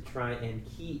effort to try and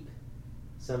keep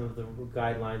some of the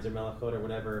guidelines or melachot or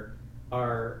whatever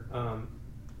are,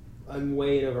 I'm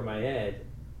way over my head,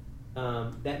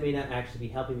 that may not actually be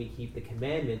helping me keep the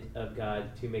commandment of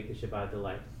God to make the Shabbat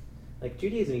delight. Like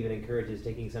Judaism even encourages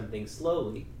taking something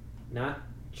slowly, not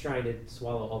trying to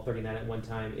swallow all 39 at one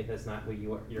time if that's not what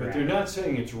you're But at. they're not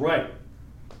saying it's right.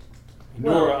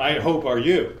 Well- Nor, I hope, are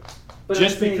you. But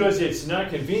Just I'm saying- because it's not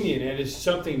convenient and it's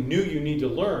something new you need to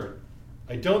learn,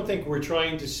 I don't think we're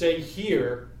trying to say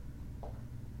here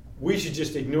we should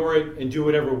just ignore it and do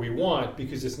whatever we want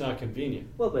because it's not convenient.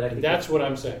 Well, but I And think that's what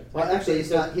I'm saying. Well, actually,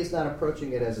 so- he's not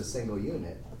approaching it as a single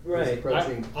unit. Right. He's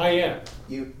approaching I am.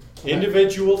 you.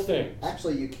 Individual things.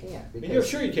 Actually, you can't. Yeah, Because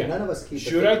sure you can. None of us keep.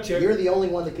 Should the, I check? You're the only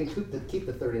one that can keep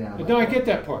the 39. No, I get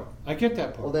that part. I get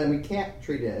that part. Well, then we can't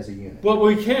treat it as a unit. But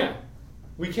we can.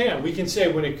 We can. We can say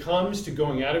when it comes to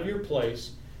going out of your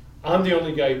place, I'm the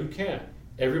only guy who can.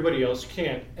 Everybody else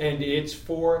can't. And it's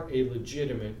for a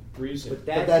legitimate reason. But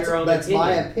But that's your own that's opinion.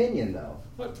 my opinion, though.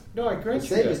 What? No, I The grant you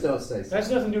sages that. don't say so. That's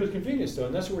nothing to do with convenience, though,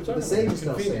 and that's what we're The talking about. sages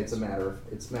don't say convenience. it's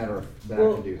a matter of that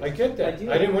Well, I can do I that. get that.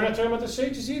 I do. We're not talking about the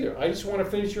sages either. I just want to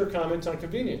finish your comments on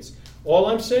convenience. All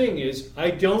I'm saying is,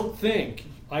 I don't think,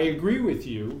 I agree with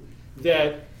you,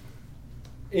 that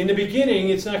in the beginning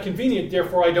it's not convenient,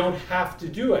 therefore I don't have to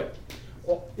do it.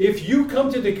 If you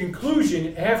come to the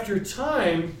conclusion after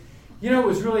time, it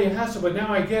was really a hassle, but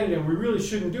now I get it and we really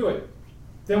shouldn't do it,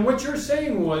 then what you're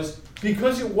saying was,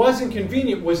 because it wasn't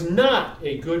convenient, was not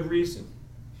a good reason.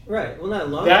 Right. Well, not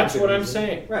long. That's what I'm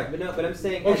saying. Right, but I'm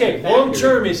saying. Okay, as a long factor-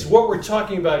 term is what we're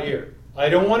talking about here. I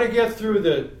don't want to get through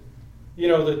the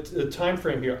time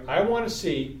frame here. I want to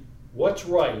see what's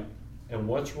right and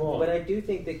what's wrong. But I do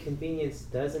think that convenience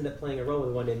does end up playing a role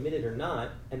whether we want to admit it or not.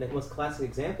 And the most classic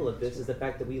example of this is the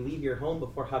fact that we leave your home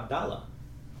before Havdalah.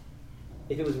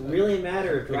 If it was really a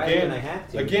matter of driving and I have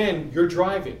to, Again, you're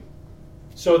driving.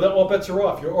 So that all bets are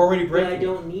off. You're already but I breaking.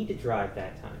 don't need to drive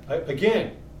that time.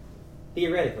 Again,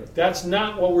 Theoretically. that's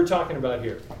not what we're talking about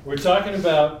here. We're talking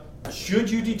about, should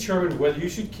you determine whether you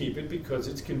should keep it because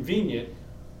it's convenient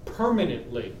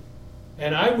permanently?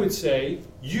 And I would say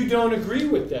you don't agree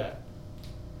with that.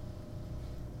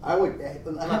 I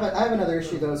have another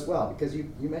issue though as well, because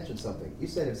you mentioned something. You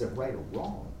said, is it right or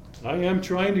wrong? I am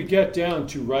trying to get down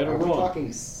to right or Are we wrong.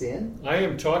 talking sin? I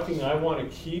am talking, I want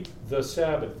to keep the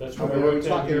Sabbath. That's what Okay, I we're wrote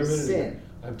down here a talking minute ago. sin.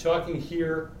 I'm talking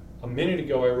here, a minute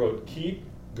ago I wrote keep,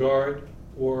 guard,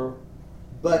 or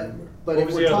But What if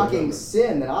was we're the other talking number?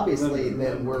 sin, then obviously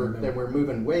Remember. then we're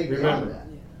moving way beyond Remember. that.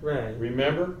 Right.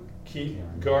 remember, keep,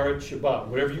 guard, Shabbat.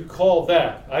 Whatever you call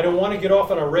that. I don't want to get off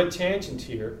on a red tangent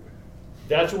here.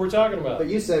 That's what we're talking about. But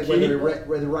you said Keep-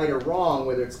 whether right or wrong,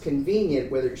 whether it's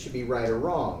convenient, whether it should be right or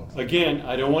wrong. Again,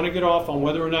 I don't want to get off on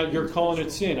whether or not you're calling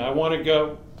it sin. I want to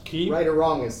go keep, Right or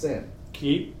wrong is sin.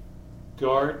 keep,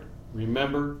 guard,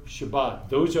 remember, Shabbat.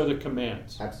 Those are the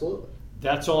commands. Absolutely.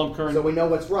 That's all I'm So currently. we know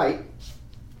what's right.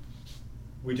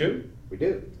 We do. We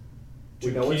do.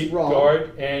 We To know what's keep, wrong.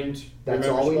 guard, and That's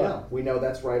remember all we Shabbat. know. We know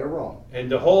that's right or wrong. And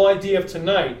the whole idea of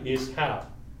tonight is how.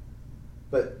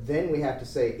 But then we have to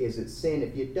say, is it sin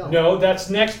if you don't? No, that's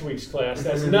next week's class.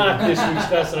 That's not this week's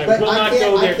class, and I But will I not can't-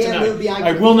 go I there can't move tonight. beyond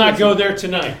I will not confusion. go there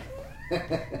tonight.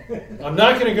 I'm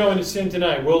not going to go into sin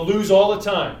tonight. We'll lose all the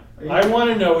time. I want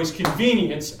to know, is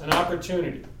convenience an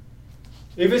opportunity?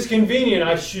 If it's convenient,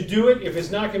 I should do it. If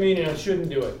it's not convenient, I shouldn't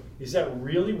do it. Is that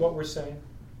really what we're saying?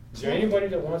 Is there anybody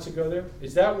that wants to go there?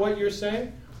 Is that what you're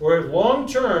saying? Or long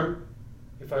term,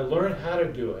 if I learn how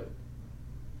to do it,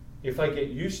 if I get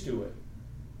used to it,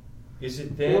 is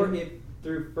it then? Or if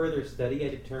through further study I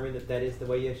determine that is the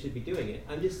way you should be doing it.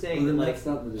 I'm just saying Well, that then like that's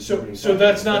not the So determining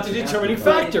that's factor. not the That's determining after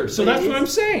the fact. factor. So But that's it what is- I'm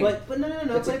saying. But no.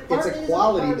 It's but a, part- it's it a is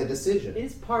quality part of the decision. It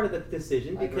is part of the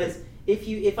decision I agree. because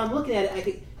if I'm looking at it, I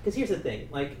could, because here's the thing,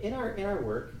 like in our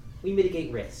work, we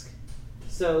mitigate risk.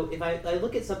 So if I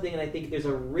look at something and I think there's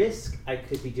a risk I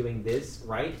could be doing this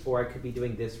right or I could be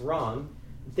doing this wrong,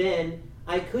 then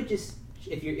I could just,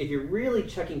 if you're really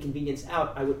chucking convenience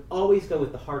out, I would always go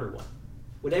with the harder one.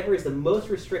 Whatever is the most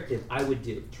restrictive, I would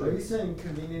do. Are you saying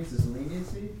convenience is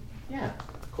leniency? Yeah,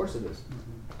 Of course it is.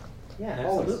 yeah,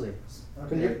 Always. absolutely.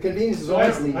 Convenience is So I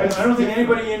always lenient. don't think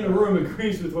anybody in the room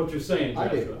agrees with what you're saying. I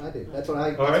do. Joshua. I do. That's what I.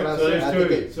 That's All right, what I was so saying. there's I two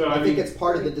think of you. it. So, I I think mean, it's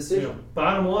part of the decision.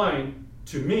 Bottom line,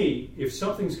 to me, if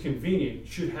something's convenient,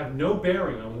 should have no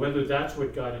bearing on whether that's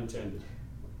what God intended.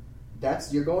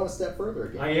 That's you're going a step further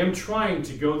again. I am trying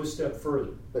to go the step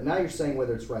further. But now you're saying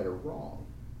whether it's right or wrong.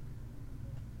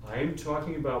 I am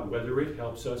talking about whether it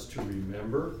helps us to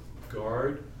remember,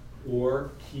 guard,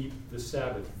 or keep the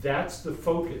Sabbath. That's the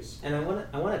focus. And I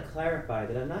want to clarify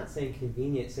that I'm not saying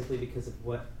convenient simply because of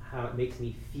how it makes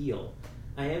me feel.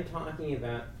 I am talking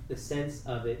about the sense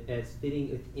of it as fitting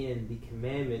within the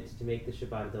commandment to make the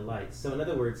Shabbat a delight. So in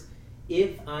other words,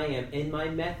 if I am in my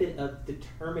method of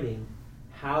determining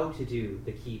how to do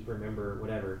the keep, remember,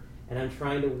 whatever, and I'm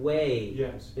trying to weigh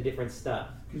Yes. the different stuff,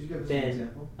 Could you give us then an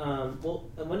example?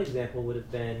 one example would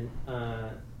have been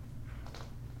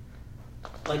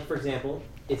like, for example,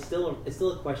 it's still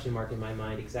a question mark in my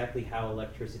mind exactly how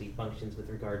electricity functions with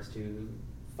regards to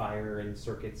fire and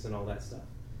circuits and all that stuff.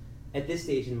 At this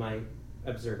stage in my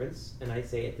observance, and I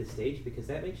say at this stage because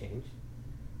that may change,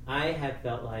 I have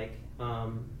felt like,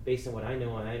 based on what I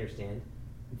know and I understand,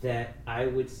 that I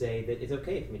would say that it's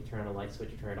okay for me to turn on a light switch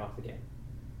and turn it off again.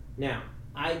 Now,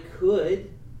 I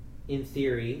could, in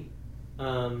theory,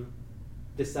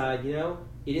 decide,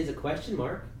 it is a question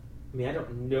mark. I mean, I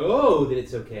don't know that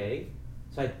it's okay,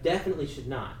 so I definitely should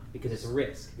not, because it's a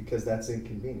risk. Because that's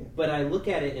inconvenient. But I look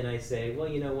at it and I say, well,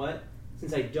 you know what?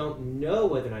 Since I don't know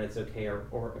whether or not it's okay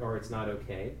or it's not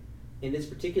okay, in this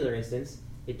particular instance,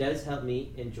 it does help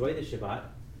me enjoy the Shabbat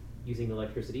using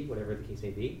electricity, whatever the case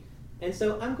may be, and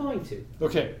so I'm going to.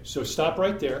 Okay, so stop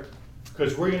right there,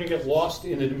 because we're going to get lost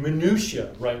in the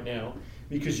minutia right now,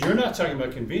 because you're not talking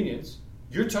about convenience.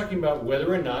 You're talking about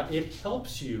whether or not it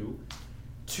helps you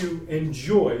to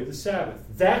enjoy the Sabbath.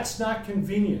 That's not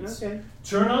convenience. Okay.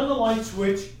 Turn on the light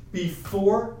switch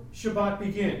before Shabbat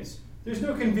begins. There's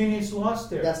no convenience lost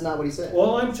there. That's not what he said.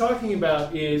 All I'm talking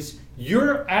about is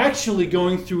you're actually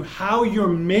going through how you're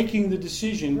making the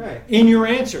decision Right. in your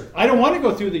answer. I don't want to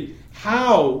go through the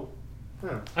how.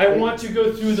 Huh. I want to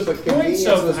go through the But points convenience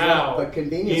of was how. But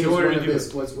convenience in was order one to of do his,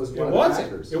 it. was It one of the wasn't.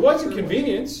 factors. It wasn't Sure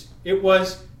convenience. It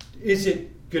was. Is it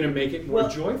going to make it more Well,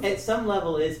 joyful? at some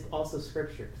level, it is also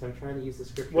Scripture, because I'm trying to use the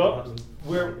Scripture Well, to help me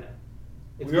we're- do that.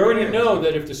 It's We already rare. know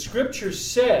that if the Scripture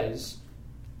says,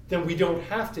 then we don't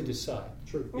have to decide.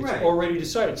 True. It's Right. already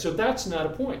decided. So that's not a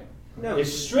point. No.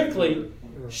 It's strictly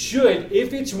should,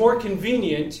 if it's more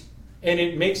convenient and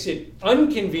it makes it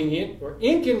inconvenient or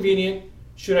inconvenient,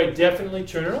 should I definitely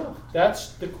turn it off? That's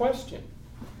the question.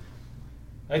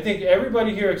 I think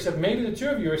everybody here, except maybe the two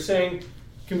of you, are saying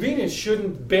convenience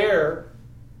shouldn't bear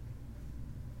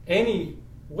any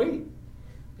weight.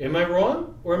 Am I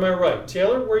wrong or am I right?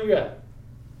 Taylor, where are you at?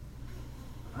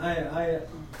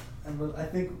 I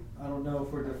think, I don't know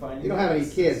if we're defining. You don't have any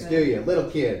this kids, the do same. you? Little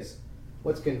kids.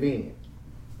 What's convenient?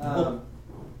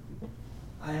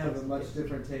 I have a much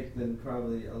different take than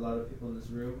probably a lot of people in this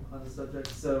room on the subject.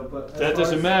 So, but as That far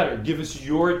doesn't as- matter. Give us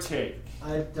your take.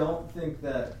 I don't think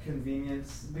that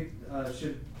convenience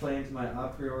should play into my a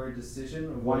priori decision.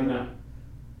 Of Why whether- not?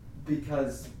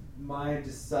 Because my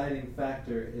deciding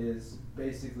factor is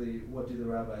basically what do the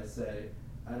rabbis say.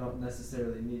 I don't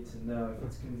necessarily need to know if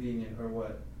it's convenient or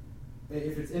what.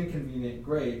 If it's inconvenient,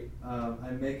 great. I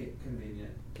make it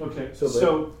convenient. Okay, So,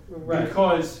 so Right.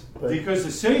 because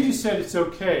the sages said it's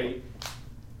okay,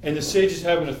 and the sages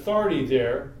have an authority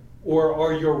there, or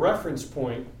are your reference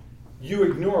point, you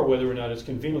ignore whether or not it's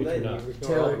convenient Well, or then not. you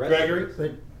ignore all the rest of Gregory? it.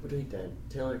 But wait, Dan.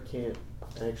 Taylor can't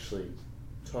actually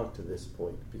talk to this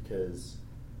point because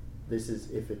this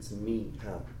is if it's me,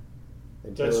 how?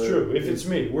 And That's Taylor true. If it's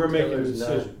me, we're making a Taylor's not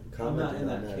decision. commenting I'm not in on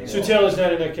that that camp. at So all. Taylor's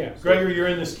not in that camp. Gregory, you're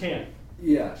in this camp.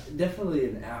 Yeah, definitely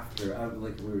an after.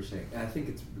 Like we were saying, I think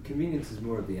it's convenience is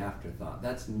more of the afterthought.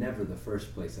 That's never the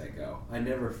first place I go. I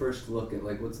never first look at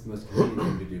like what's the most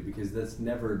convenient thing to do because that's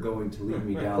never going to lead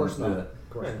me Right, down Of course not. the Of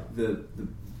course not. the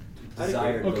I'd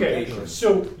desired agree. Okay, location.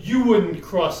 so you wouldn't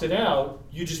cross it out,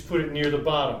 you just put it near the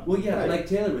bottom. Well, yeah, Right. like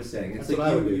Taylor was saying, it's That's what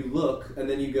I like would you do. look and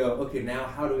then you go, okay, now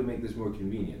how do we make this more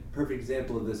convenient? Perfect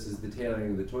example of this is the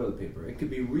tailoring of the toilet paper. It could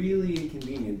be really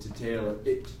inconvenient to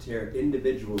tear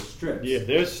individual strips Yeah,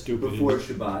 they're stupid. before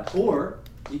Shabbat, or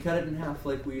you cut it in half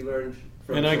like we learned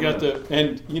from. And I got someone the,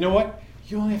 and you know what?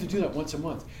 You only have to do that once a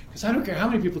month. Because I don't care how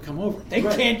many people come over. They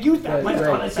Right. can't use that much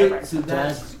toilet paper. So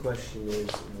that's Dad's question is,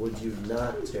 would you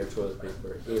not tear toilet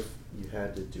paper if you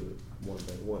had to do it one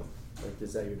by one? Like,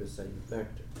 is that your deciding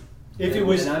factor? If it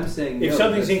was, and I'm saying if no,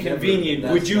 something's that's never- inconvenient,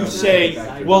 that's would you not say,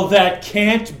 factor. well, that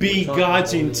can't be We're talking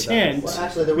God's only about- intent Well,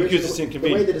 actually, because it's the way the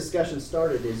inconvenient? discussion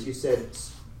started is you said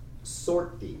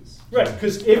sort these. Right,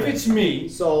 because if it's me,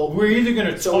 So we're either going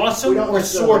to so toss we them don't or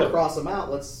necessarily sort them. cross them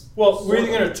out. Let's. Well, we're sort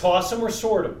either them. going to toss them or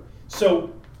sort them. So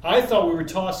I thought we were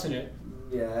tossing it,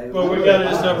 Yeah, but we put got it it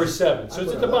as at number the 7. So I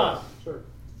it's put at it the at bottom. Sure.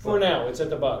 For now, it's at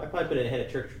the I bottom. probably put it ahead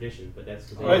of church tradition, but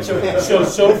that's All right, so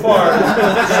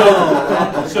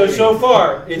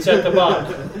far, it's at the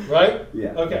bottom, right?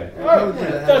 Yeah. Okay. All right.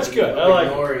 That's good. I like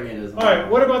it. Ignoring it is All right.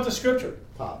 What about the scripture?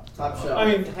 Top shelf. I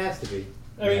mean, It has to be.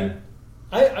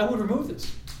 I would remove this.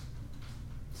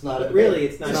 It's not. But really,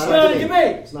 it's not- It's up not to a me.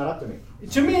 debate. It's not up to me.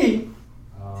 To me,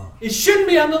 it shouldn't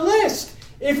be on the list.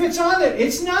 If it's on it,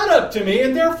 it's not up to me,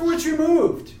 and therefore it's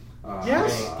removed.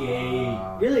 Yes.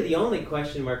 Really, the only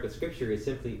question mark with Scripture is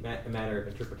simply a matter of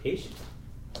interpretation.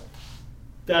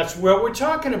 That's what we're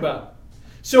talking about.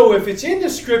 So if it's in the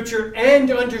scripture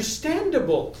and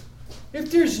understandable,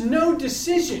 if there's no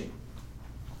decision,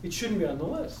 it shouldn't be on the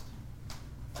list.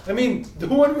 I mean, the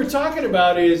one we're talking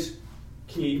about is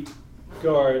keep,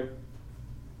 guard,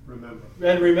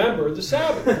 remember the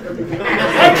Sabbath.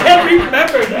 I can't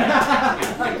remember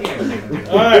that.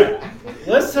 All right,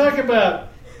 let's talk about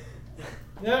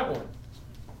that one.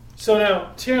 So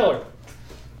now, Taylor,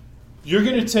 you're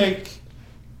going to take,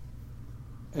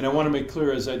 and I want to make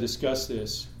clear as I discuss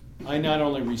this, I not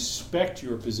only respect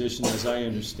your position as I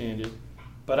understand it,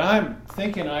 but I'm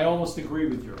thinking I almost agree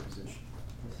with your position.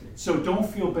 So don't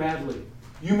feel badly.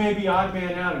 You may be odd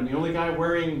man out and the only guy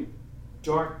wearing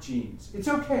dark jeans. It's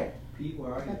okay. Pete,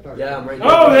 where are you? Yeah, I'm right there.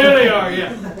 Oh, there they are,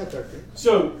 yeah.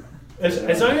 So,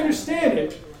 as I understand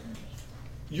it,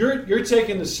 you're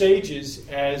taking the sages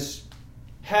as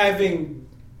having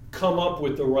come up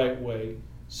with the right way.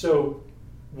 So,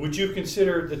 would you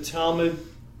consider the Talmud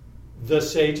the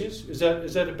sages? Is that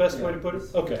the best way to put it?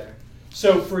 Okay.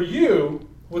 So, for you,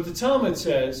 what the Talmud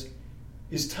says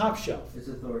is top shelf. It's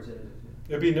authoritative.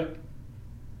 There'd be no.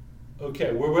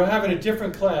 Okay, we're having a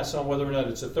different class on whether or not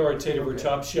it's authoritative or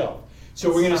top shelf. So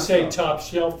we're going to say top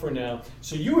shelf for now.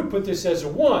 So you would put this as a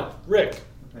 1, Rick.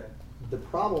 Okay. The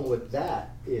problem with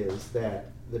that is that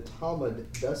the Talmud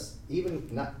does even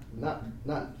not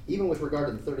even with regard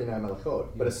to the 39 Melachot,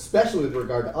 but especially with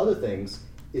regard to other things,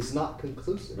 is not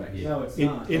conclusive. Right. No, it's In-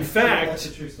 not. in That's fact- that's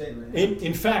a true statement. Yeah.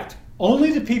 In fact,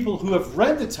 only the people who have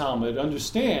read the Talmud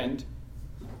understand.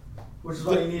 Which is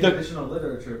why you need the- additional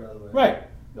literature, by the way. Right.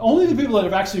 Only the people that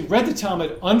have actually read the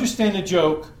Talmud understand the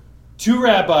joke. 2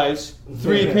 rabbis,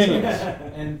 3 opinions.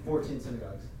 And 14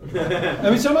 synagogues. I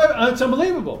mean, it's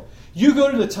unbelievable. You go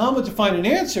to the Talmud to find an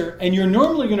answer, and you're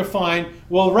normally going to find,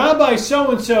 well, Rabbi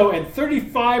so-and-so and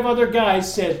 35 other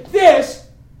guys said this,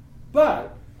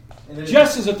 but And then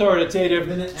just as authoritative,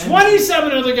 then it ends-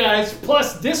 27 other guys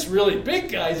plus this really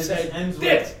big guy it said just ends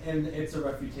this. with, and it's a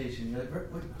refutation. You're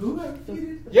like, "What, who I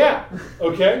refuted? Yeah.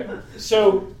 Okay.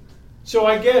 So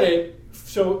I get it.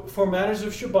 So for matters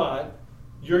of Shabbat,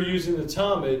 you're using the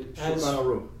Talmud as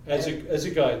Shulchan Aruch. a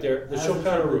guide there. The As Shulchan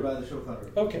interpreted Aruch. by the Shulchan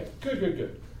Aruch. Okay.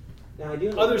 Good. Now I do.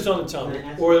 Others on the Talmud, Can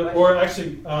I ask you a or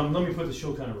question? actually, let me put the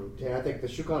Shulchan Aruch. Yeah, I think the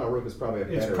Shulchan Aruch is probably a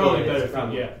It's better. probably Yeah, better it's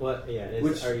for you, yeah. What? Yeah. It is.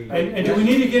 Which- Are you? And do we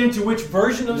need to get into which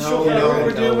version of the No, Shulchan Aruch no,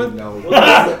 we're dealing with? no.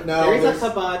 Well, No, there is there's- a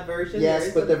Chabad version. Yes, there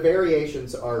is but a- the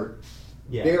variations are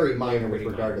Yeah, very minor with pretty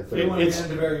regard to It- We 30. want to it's- get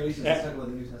into variations. Let's talk about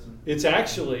the New Testament. It's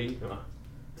actually Come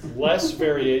on. less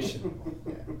variation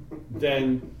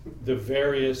than the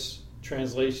various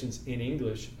translations in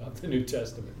English of the New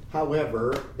Testament.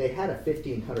 However, they had a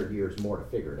 1,500 years more to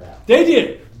figure it out. They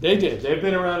did. They've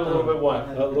been around a little while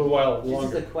This is a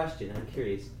longer. question. I'm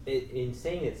curious. In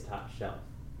saying it's top shelf,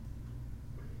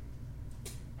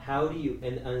 how do you?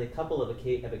 And a couple of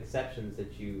exceptions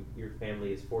that your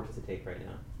family is forced to take right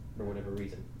now for whatever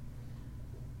reason.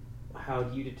 How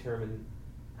do you determine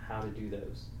how to do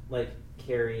those? Like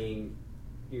carrying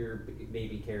your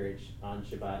baby carriage on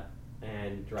Shabbat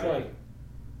and driving. Right.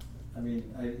 I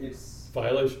mean, it's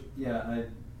Violation. yeah. I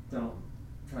don't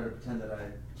try to pretend that I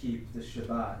keep the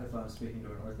Shabbat if I'm speaking to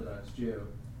an Orthodox Jew.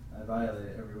 I violate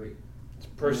it every week. It's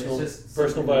And personal It's just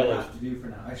personal something that I violation. have to do for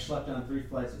now. I schlepped down 3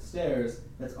 flights of stairs.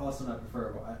 That's also not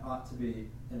preferable. I ought to be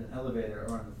in an elevator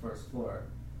or on the first floor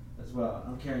as well.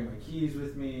 I'm carrying my keys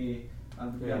with me.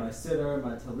 I've got Yeah. my sitter,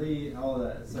 my talit, all of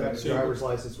that. You So got it's, your driver's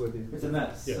license with you. it's a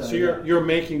mess. Yeah. So, So you're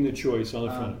making the choice on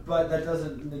the front. but that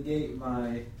doesn't negate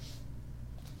the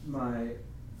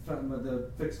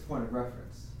fixed point of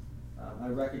reference. I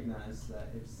recognize that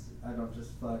I don't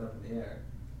just fly it up in the air,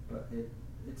 but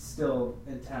it's still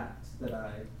intact that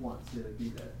I want to be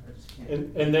there. I just can't.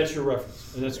 And that's your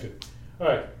reference, and that's good. All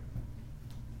right.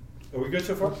 Are we good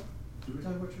so far? Did we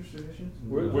talk about church traditions?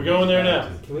 We're going there now.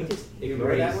 Can we just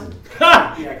ignore that one?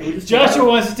 Ha! Yeah, can we just Joshua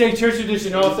wants to take church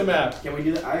tradition off the map. Can we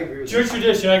do that? I agree with Church that.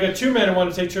 tradition. I got 2 men who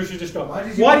want to take church tradition off. Why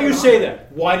did you Why put do you it say on?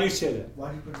 that? Why do you say that? Why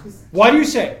do you put it? Why do you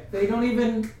say it? They don't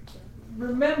even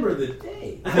remember the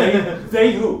day.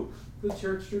 They who? The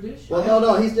church tradition. Well,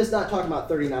 no, he's just not talking about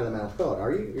 39 of the Melachot,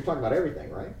 are you? You're talking about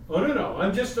everything, right? Oh no.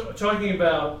 I'm just talking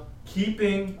about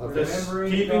keeping,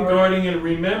 Okay. guarding, and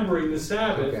remembering the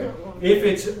Sabbath. Okay. If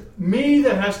it's me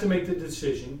that has to make the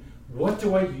decision, what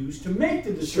do I use to make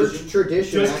the decision? Church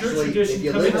tradition Does church actually, tradition if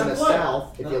you come live into in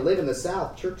the play?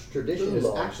 South, church tradition is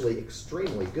actually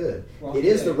extremely good. Wrong It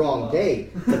is day. the wrong Wow. day,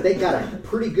 but they got a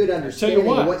pretty good understanding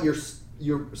what. of what you're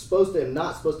supposed to and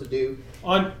not supposed to do.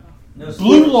 On No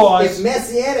blue sports. laws, If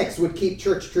Messianics would keep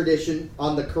church tradition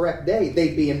on the correct day,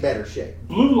 they'd be in better shape.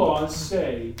 blue laws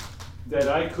say that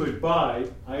I could buy.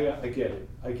 I get it.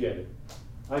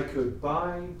 I could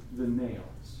buy the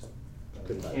nails, but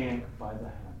Couldn't I buy can't buy the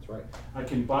hat. That's right. I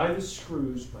can buy the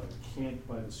screws, but I can't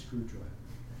buy the screwdriver.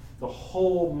 The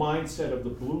whole mindset of the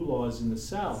blue laws in the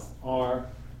South are: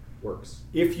 Works.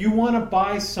 if you want to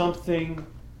buy something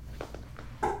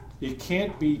it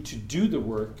can't be to do the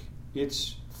work,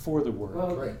 it's for the work.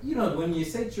 Well, Right. you know, when you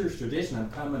say church tradition, I'm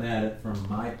coming at it from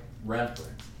my reference.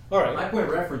 All right. My point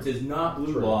of reference is not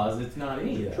blue True. laws. It's not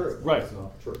any of that. True. Right.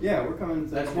 So, True. Yeah, we're coming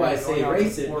to That's why I say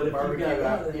erase it, but if you barbecue got that,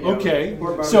 out, then- Okay,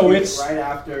 pork so barbecue it's- right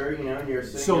after, you know, and you're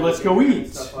sitting So at let's the go table and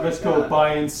eat. stuff like Let's go that.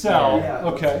 buy and sell. Yeah,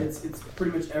 Okay. It's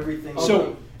pretty much everything.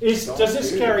 So does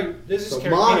this do carry? Does this So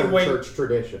carry modern any weight? church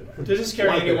tradition. Does this carry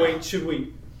Wipe any it weight? out.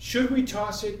 Should we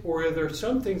toss it, or are there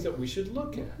some things that we should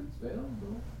look at?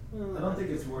 I don't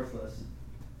think it's worthless.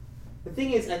 The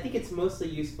thing is, I think it's mostly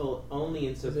useful only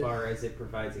insofar as it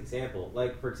provides example.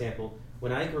 Like, for example,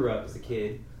 when I grew up as a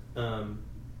kid,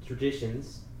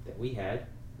 traditions that we had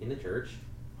in the church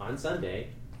on Sunday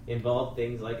involved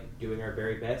things like doing our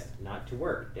very best not to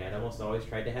work. Dad almost always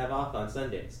tried to have off on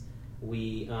Sundays.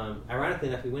 We, ironically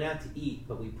enough, we went out to eat,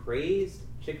 but we praised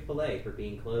Chick-fil-A for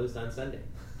being closed on Sunday.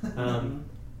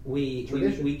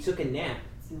 We took a nap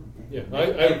Yeah,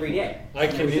 every day. I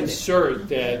can Every Sunday. insert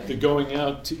that the going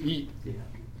out to eat,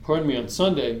 pardon me, on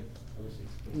Sunday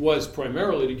was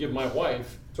primarily to give my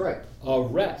wife That's right. a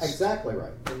rest. Exactly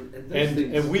right.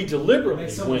 And we deliberately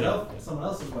Make someone, went out. someone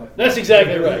else's wife. That's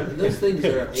exactly right. And those things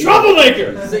are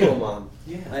Troublemaker! Single mom.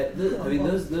 I mean,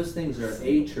 those things are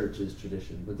a church's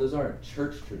tradition, but those aren't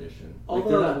church tradition. Like, Although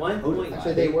they're at not one point- codified.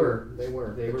 Actually, they were. They The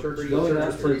were church, pretty- the Going church out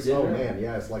was for pretty. Oh dinner? man,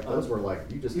 yeah, it's like those were like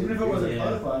you just. Even if it didn't do wasn't Yeah.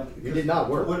 codified. You did not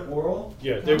work. What, oral?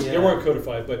 Yeah, they Yeah. weren't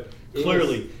codified, but It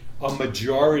clearly a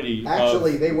majority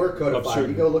Actually, of, they were codified. certain-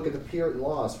 You go look at the Puritan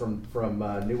laws from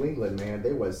New England, man.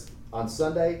 They was on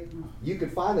Sunday. You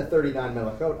could find the 39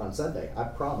 coat on Sunday. I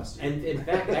promise you. And in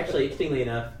fact, actually, interestingly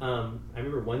enough, I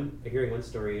remember hearing one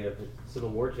story of a Civil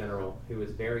War general who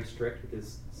was very strict with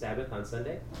his Sabbath on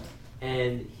Sunday,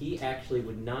 and he actually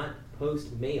would not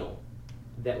post mail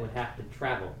that would have to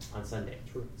travel on Sunday.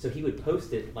 So he would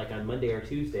post it like on Monday or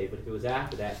Tuesday, but if it was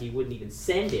after that, he wouldn't even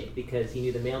send it because he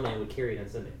knew the mailman would carry it on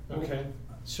Sunday. Okay,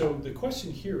 so the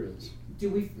question here is,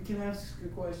 Can I ask a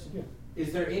question? Yeah.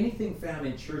 Is there anything found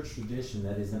in church tradition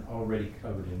that isn't already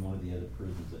covered in one of the other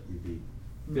prisons that you'd be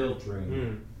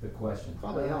filtering the question?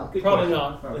 Probably not. Good probably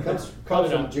question. not. It comes Probably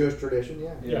from not. Jewish tradition,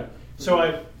 yeah. Yeah.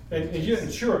 So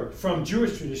and sure, from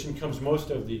Jewish tradition comes most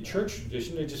of the church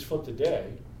tradition. They just flipped a day.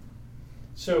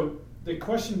 So the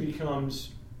question becomes,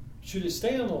 should it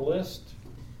stay on the list?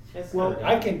 That's Well,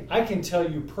 kind of I can tell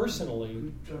you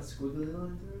personally, Draw squiggly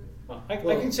lines through it?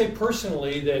 I can say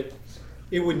personally that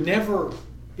it would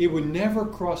never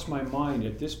cross my mind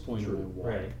at this point in my walk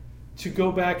right. to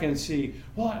go back and see.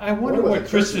 Well, I wonder what what the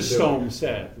church is Chrysostom doing.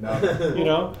 said. No. You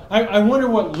know, I wonder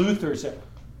what Luther said.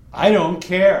 I don't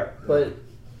care. But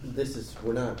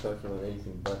we're not talking about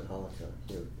anything but Hanukkah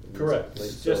here. in this Correct. place,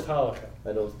 It's just so Hanukkah.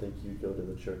 I don't think you go to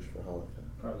the church for Hanukkah.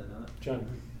 Probably not. John.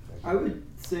 I would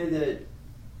say that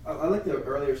I like the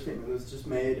earlier statement that was just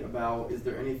made about is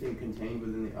there anything contained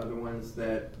within the other ones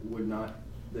that would not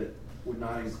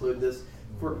include this.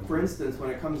 For instance, when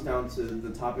it comes down to the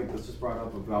topic that's just brought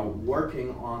up about working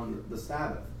on the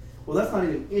Sabbath, well, that's not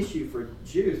even an issue for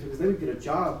Jews because they would get a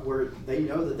job where they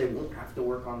know that they won't have to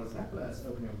work on the Sabbath. That's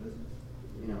open your business.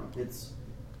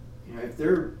 If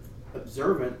they're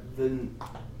observant, then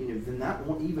that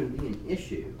won't even be an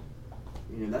issue.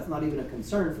 That's not even a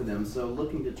concern for them. So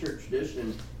looking to church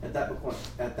tradition at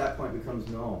that point becomes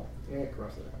null. Yeah,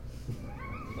 cross it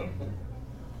out.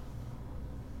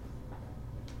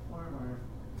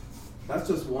 That's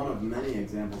just one of many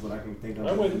examples that I can think I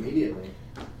of would- immediately.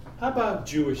 How about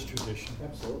Jewish tradition?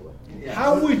 Absolutely. Yeah.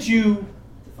 How would you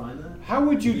Define that? How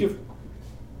would you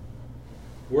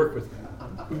work with me?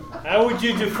 How would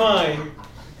you define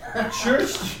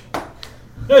church?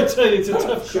 I tell you, it's a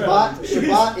tough crowd.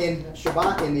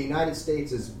 Shabbat in the United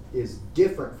States is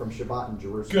different from Shabbat in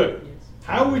Jerusalem. Good.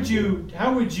 How would you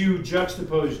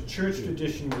juxtapose church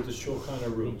tradition with the Shulchan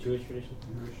Aruch? Jewish tradition.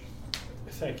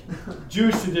 Thank you.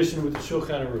 Jewish tradition with the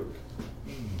Shulchan Aruch.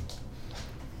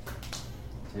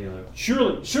 Taylor.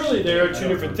 Surely they are two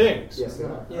different things. Yes, they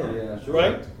are. Yeah. Sure.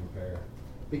 Right? To compare.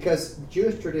 Because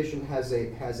Jewish tradition has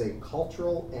a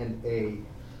cultural and a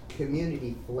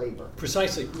community flavor.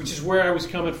 Precisely, which is where I was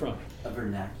coming from. A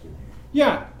vernacular.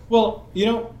 Yeah. Well,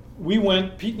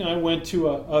 Pete and I went to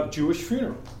a Jewish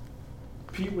funeral.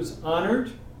 Pete was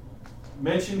honored,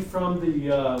 mentioned from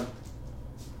the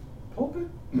pulpit,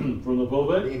 from the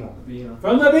pulpit, Bima.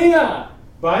 from the Bina,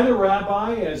 by the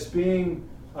rabbi as being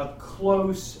a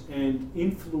close and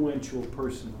influential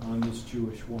person on this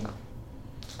Jewish woman,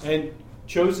 and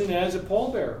chosen as a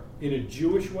pallbearer in a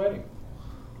Jewish wedding.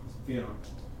 Funeral.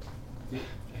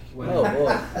 Oh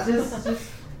boy. Just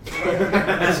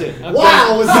That's it.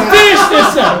 Wow, was that- Finish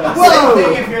this up. Whoa! Same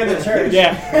thing if you're in the church.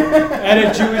 Yeah, at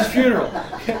a Jewish funeral.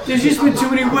 There's just been too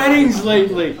many weddings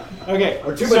lately. Okay,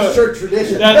 Or too much church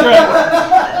tradition. That's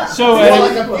right. So, It's more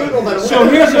like a funeral than a so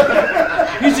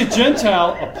wedding. here's a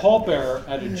Gentile, a pallbearer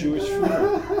at a Jewish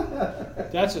funeral.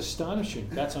 That's astonishing.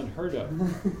 That's unheard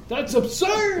of. That's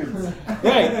absurd.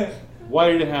 Right?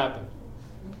 Why did it happen?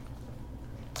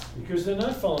 Because they're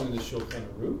not following the Shulchan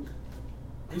Aruch.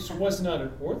 This was not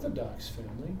an Orthodox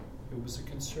family. It was a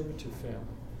conservative family.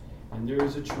 And there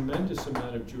is a tremendous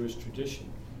amount of Jewish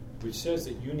tradition which says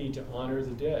that you need to honor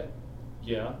the dead.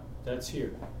 Yeah, that's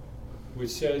here. Which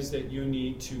says that you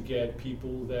need to get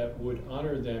people that would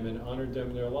honor them and honor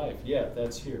them in their life. Yeah,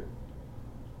 that's here.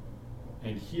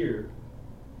 And here,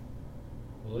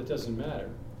 well, it doesn't matter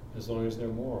as long as they're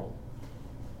moral,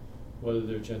 whether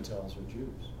they're Gentiles or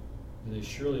Jews. And they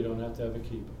surely don't have to have a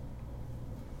kippah.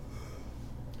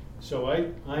 So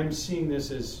I'm seeing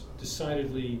this as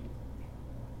decidedly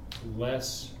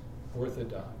less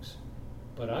orthodox,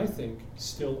 but I think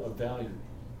still of value.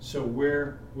 So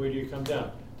where do you come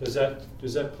down? Does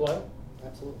that play?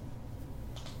 Absolutely.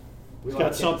 We've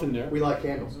got something there. We like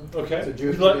candles. Okay. It's a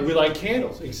Jewish we tradition. like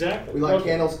candles, exactly. We like Okay.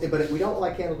 candles, but we don't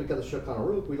like candles because of Shulchan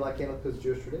Aruch. We like candles because of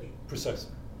Jewish tradition.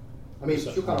 Precisely. I mean,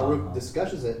 Precisely. Shulchan Aruch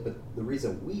discusses it, but the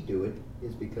reason we do it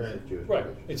is because of Jewish Right.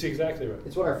 tradition. It's exactly right.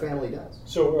 It's what our family does.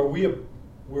 So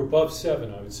we're above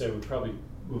 7, I would say. We'll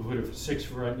put it for 6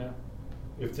 for right now.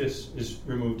 If this is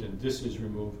removed and this is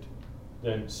removed,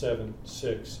 then 7,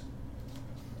 6.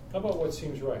 How about what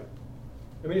seems right?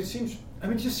 it just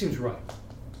seems right.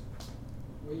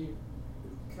 Well, you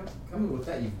coming with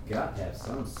that, you've got to have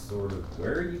some sort of,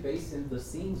 where are you basing the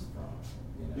scenes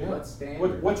from? You know, what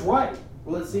standard? What's right?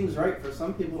 Well, it seems right for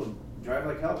some people to drive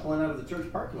like hell pulling out of the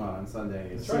church parking lot on Sunday.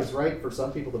 It seems right for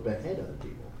some people to behead other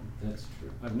people. That's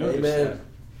true. I've noticed Amen. that.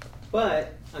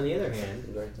 But on the other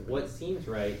hand, what seems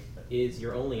right is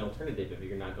your only alternative if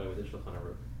you're not going with the Shulchan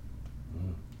Aruch.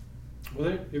 Well,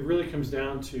 it really comes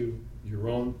down to your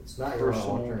own It's not your own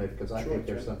personal alternative because I think choice,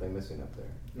 there's right? something missing up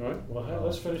there. All right. Well, hey,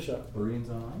 let's finish up. Bereans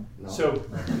on? No.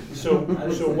 So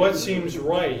what seems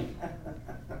right?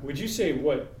 Would you say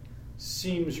what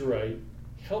seems right?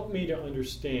 Help me to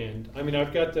understand. I mean,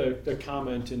 I've got the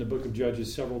comment in the book of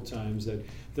Judges several times that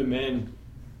the men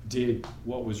did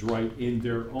what was right in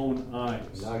their own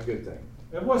eyes. Not a good thing.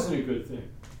 That wasn't a good thing.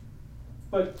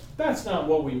 But that's not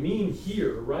what we mean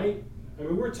here, right? I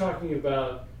mean, we're talking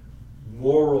about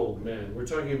moral men. We're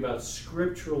talking about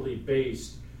scripturally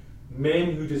based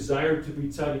men who desire to be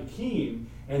tzaddikim,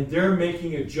 and they're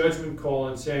making a judgment call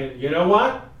and saying, you know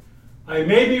what? I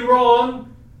may be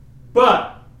wrong,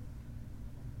 but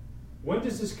when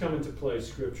does this come into play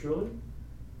scripturally?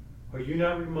 Are you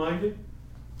not reminded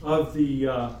of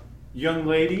the young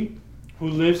lady who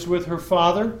lives with her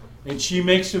father and she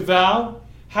makes a vow?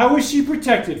 How is she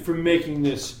protected from making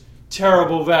this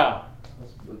terrible vow?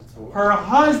 Her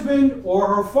husband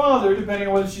or her father, depending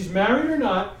on whether she's married or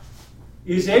not,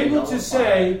 is able to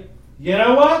say, you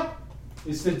know what?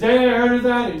 It's the day I heard of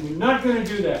that, and you're not going to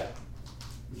do that.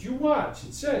 But you watch.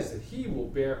 It says that he will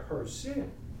bear her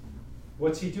sin.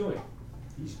 What's he doing?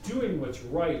 He's doing what's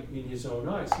right in his own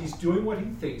eyes. He's doing what he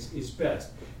thinks is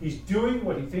best. He's doing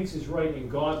what he thinks is right, and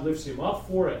God lifts him up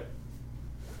for it.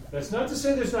 That's not to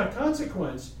say there's not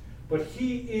consequence, but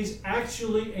he is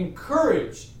actually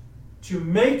encouraged to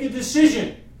make a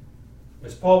decision,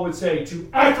 as Paul would say, to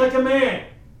act like a man,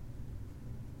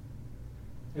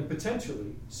 and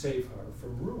potentially save her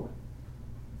from ruin.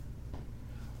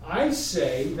 I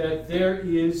say that there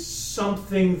is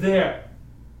something there.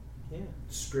 Yeah.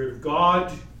 The Spirit of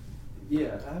God.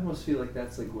 Yeah, I almost feel like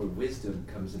that's like where wisdom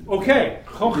comes into Okay,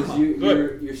 because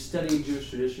you're studying Jewish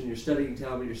tradition, you're studying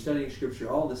Talmud, you're studying Scripture,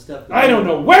 all this stuff. I don't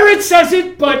know where it says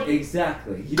it, but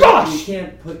exactly. You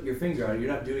can't put your finger on it. You're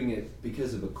not doing it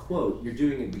because of a quote. You're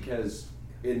doing it because,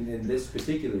 in this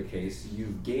particular case,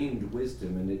 you've gained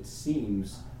wisdom, and it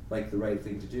seems like the right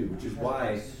thing to do. Which is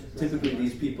why typically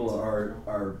these people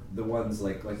are the ones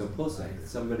like a posek,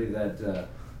 somebody that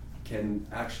can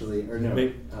actually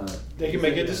they can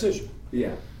make a decision.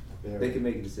 Yeah, they can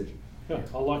make a decision. Yeah,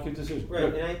 I'll lock a decision.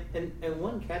 Right, and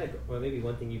one category, or maybe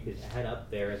one thing you could add up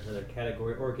there as another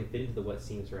category, or could fit into the what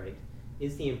seems right,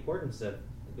 is the importance of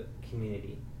the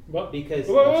community. Well, because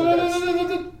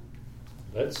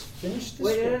let's finish this.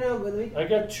 Wait, one. no. I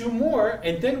got 2 more,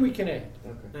 and then we can add.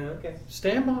 Okay.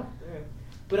 Stand by. All right.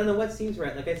 But on the what seems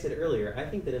right, like I said earlier, I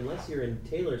think that unless you're in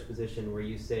Taylor's position where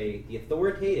you say the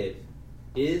authoritative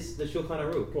is the Shulchan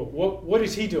Aruch. Well, what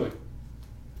is he doing?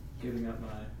 giving up my.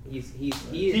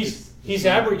 He's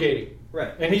abrogating.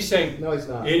 Right. And he's saying, No, he's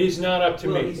not. it is not up to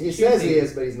me. He says he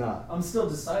is, but he's not. I'm still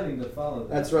deciding to follow that.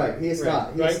 That's right. He is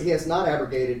not. Right. He has not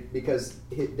abrogated because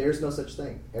there's no such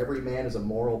thing. Every man is a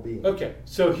moral being. Okay,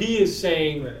 so he is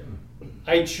saying,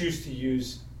 I choose to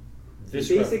use this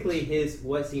Basically, reference. his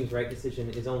what seems right decision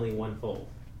is only one fold.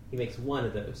 He makes one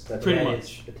of those. That's Pretty That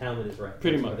much. is- the Talmud is right.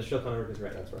 Pretty Or much. The Shulchan Aruch is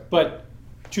right. That's right. But,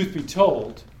 truth be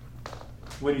told,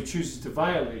 when he chooses to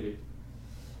violate it,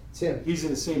 It's him. he's in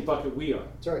the same bucket we are.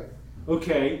 That's right.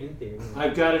 Okay, In theory.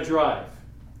 I've got to drive.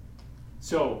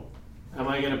 So, am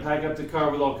I going to pack up the car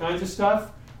with all kinds of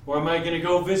stuff? Or am I going to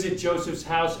go visit Joseph's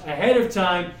house ahead of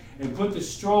time and put the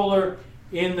stroller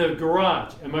in the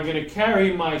garage? Am I going to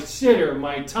carry my sitter,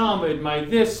 my Talmud, my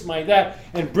this, my that,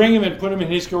 and bring him and put him in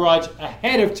his garage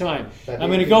ahead of time? That'd I'm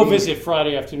be going to go inconvenient. visit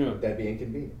Friday afternoon. That'd be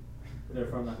inconvenient.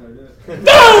 Therefore, I'm not going to do it.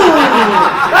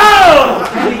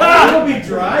 It'll be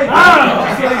dry.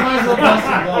 So you might as well bust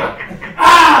some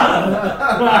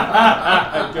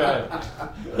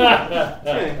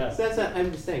Yeah, so that's what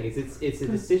I'm just saying. It's a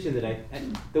decision that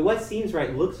the what seems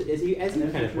right looks as you kind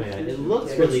of pointed out. It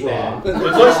looks really bad.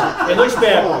 It looks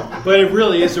bad, but it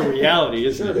really is a reality,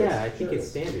 isn't it? Yeah, I think it's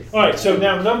standard. All right, so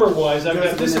now number-wise, I've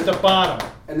got this at the bottom.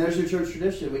 And there's your church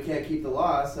tradition. We can't keep the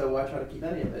law, so why try to keep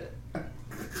any of it?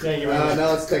 Thank you very much. Now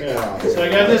let's take that off. So I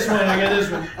got this one, I got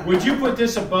this one. Would you put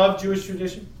this above Jewish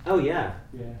tradition? Oh yeah,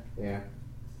 Yeah.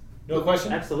 No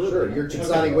question? absolutely. Sure. You're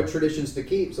deciding what traditions to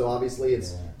keep, so obviously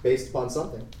it's based upon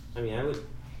something. I mean, I would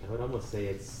almost say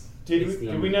it's. Did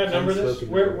we not number this? unspoken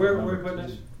Where rule. we putting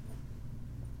this?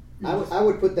 I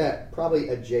would put that probably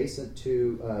adjacent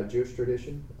to Jewish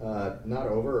tradition, not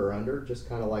over or under, just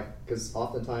kind of like, because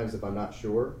oftentimes if I'm not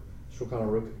sure, Shulchan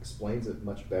Aruch explains it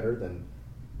much better than,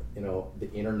 the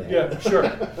internet. Yeah, sure.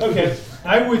 Okay.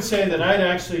 I would say that I'd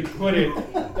actually put it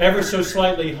ever so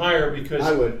slightly higher because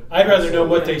I would. I'd rather know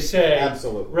what they say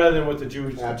Absolutely. rather than what the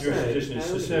Jewish Absolutely. tradition is. I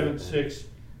So would 7, agree with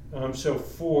 6, so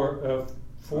 4.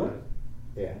 4?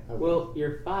 Yeah. I would. Well,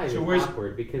 your 5 So is where's-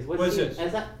 awkward because what what's seems,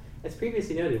 this? as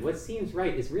previously noted, what seems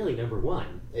right is really number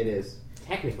 1, It is.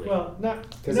 technically. Well, not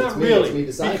 'Cause it's me really,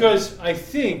 deciding. because I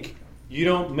think you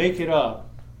don't make it up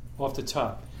off the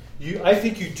top. I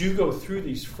think you do go through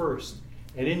these first,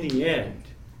 and in the end,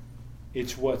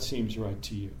 it's what seems right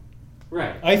to you.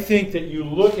 right. I think that you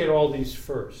look at all these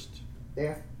first.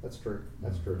 Yeah, that's true.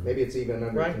 That's true. Maybe it's even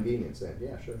under Right. convenience then.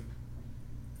 Yeah, sure.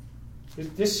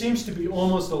 This seems to be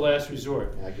almost the last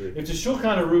resort. I agree. If the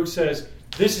Shulchan Aruch says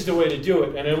this is the way to do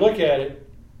it, and I look at it,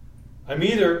 I'm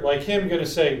either like him going to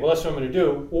say, well, that's what I'm going to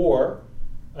do, or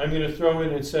I'm going to throw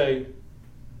in and say,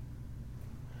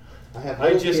 I have I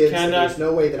little just kids, and cannot- there's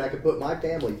no way that I could put my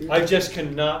family through I that. just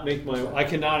cannot I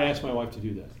cannot ask my wife to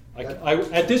do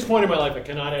that. At this point in my life, I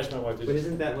cannot ask my wife to do But that.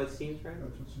 isn't that what seems right?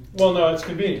 Well, no, it's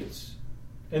convenience,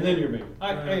 and then you're me.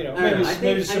 I don't maybe know. it's, I maybe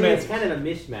think it's semantics. kind of a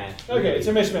mishmash. Okay, really. it's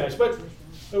a mismatch, but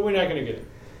we're not going to get it.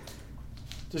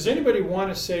 Does anybody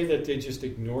want to say that they just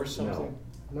ignore something?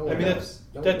 No I one mean, knows.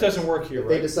 No that one doesn't knows. work here, If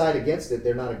they right? decide against it,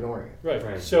 they're not ignoring it. Right.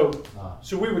 Right. So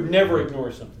we would never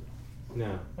ignore something.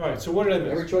 No. All right. So what did I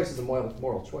Every miss? choice is a moral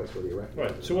choice, whether you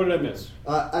recognize it. Right. So what did I miss?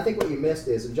 I think what you missed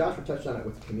is, and Joshua touched on it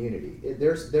with the community.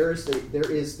 There is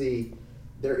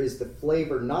the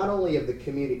flavor not only of the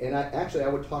community, and I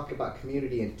would talk about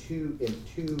community in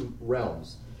two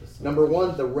realms. Number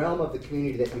one, the realm of the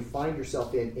community that you find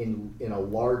yourself in a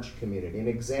large community. An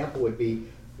example would be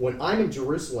when I'm in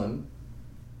Jerusalem,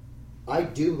 I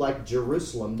do like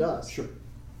Jerusalem does. Sure.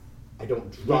 I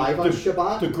don't drive on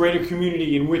Shabbat. The greater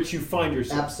community in which you find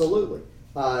yourself. Absolutely.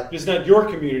 It's not your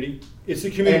community; it's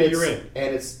the community you're in.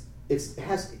 And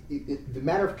the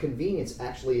matter of convenience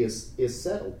actually is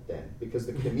settled then, because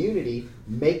the community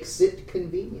makes it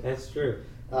convenient. That's true.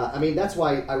 I mean, that's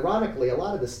why, ironically, a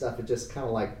lot of this stuff is just kind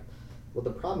of like, well, the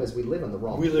problem is we live in the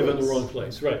wrong place. We live in the wrong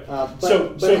place, right? But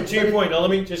To your point, now let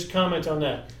me just comment on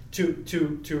that.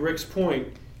 To Rick's point,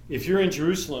 if you're in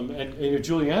Jerusalem, and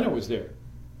Juliana was there,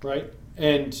 right,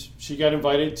 and she got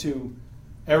invited to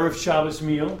Erev Shabbos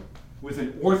meal with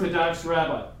an Orthodox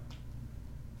rabbi.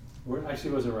 Or actually,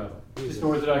 he wasn't a rabbi. He's Just a an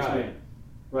Orthodox scribe. man,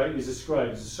 right? He's a scribe.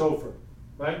 He's a sofer,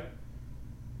 right?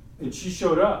 And she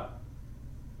showed up,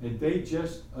 and they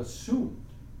just assumed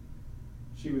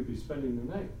she would be spending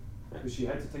the night because she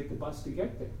had to take the bus to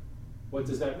get there. What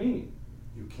does that mean?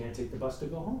 You can't take the bus to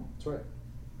go home. That's right.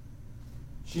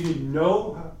 She didn't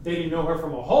know. They didn't know her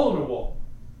from a hole in the wall.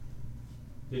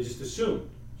 They just assumed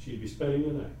she'd be spending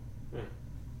the night Right.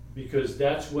 because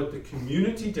that's what the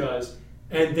community does,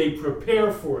 and they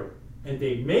prepare for it, and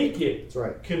they make it That's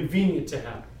right. convenient to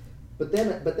happen. But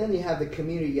then you have the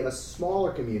community. You have a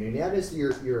smaller community. And that is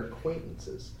your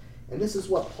acquaintances. And this is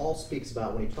what Paul speaks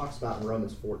about when he talks about in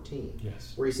Romans 14.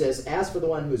 Yes. Where he says, as for the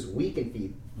one who is weak in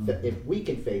faith, if weak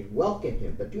in faith, welcome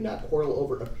him, but do not quarrel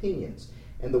over opinions.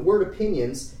 And the word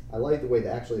opinions, I like the way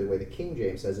the King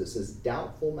James says it, says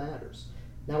doubtful matters.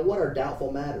 Now, what are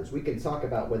doubtful matters? We can talk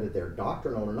about whether they're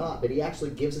doctrinal or not, but he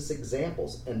actually gives us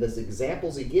examples. And those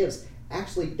examples he gives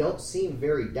actually don't seem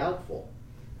very doubtful.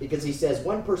 Because he says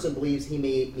one person believes he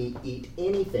may eat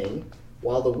anything,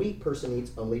 while the weak person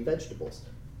eats only vegetables.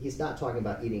 He's not talking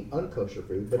about eating unkosher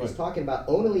food, but he's talking about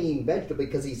only eating vegetable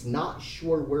because he's not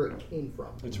sure where it came from.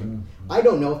 That's right. I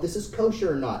don't know if this is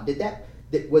kosher or not.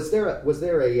 Was there a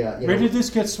Where did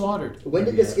this get slaughtered? When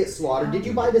did this get slaughtered? Did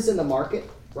you buy this in the market?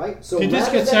 Right? So did this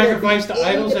rather get than there sacrificed be to any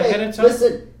idols debate- ahead of time?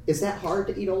 Listen, is that hard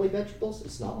to eat only vegetables?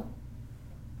 It's not.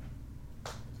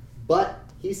 But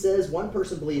he says one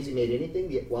person believes he made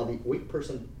anything, while the weak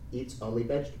person eats only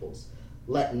vegetables.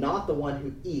 Let not the one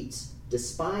who eats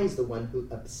despise the one who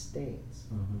abstains.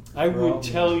 I would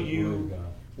tell you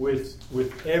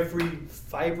with every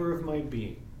fiber of my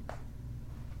being,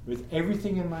 with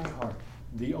everything in my heart,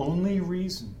 the only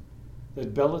reason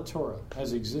that Bella Torah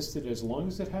has existed as long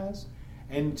as it has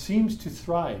and seems to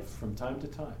thrive from time to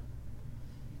time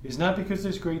is not because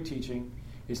there's great teaching.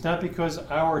 It's not because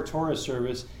our Torah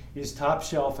service is top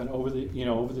shelf and over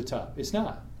the top. It's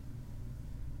not.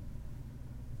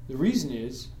 The reason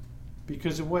is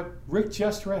because of what Rick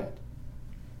just read.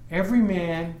 Every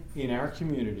man in our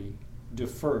community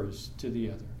defers to the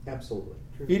other. Absolutely.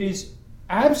 It is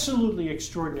absolutely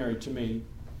extraordinary to me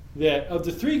that of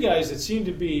the three guys that seem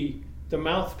to be the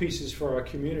mouthpieces for our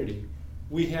community,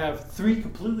 we have three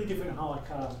completely different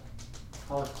halakha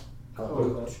for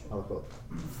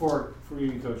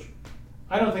eating kosher.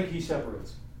 I don't think he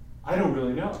separates. I don't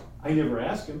really know. I never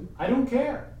ask him. I don't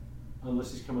care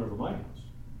unless he's coming over my house.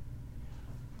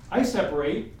 I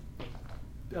separate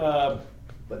but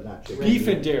not chicken. beef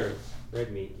and dairy.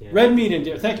 Red meat, yeah. Red meat and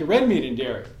dairy. Thank you. Red meat and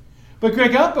dairy. But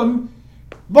Greg Upham,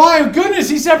 my goodness,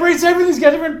 he separates everything. He's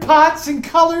got different pots and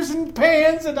colors and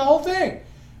pans and the whole thing.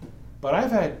 But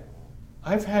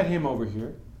I've had him over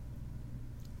here.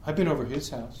 I've been over his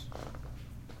house.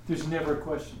 There's never a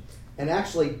question. And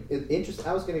actually,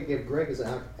 I was going to give Greg as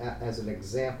an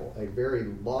example, a very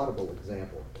laudable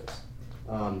example of this.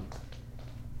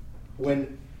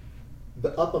 When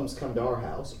the Uphams come to our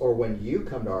house, or when you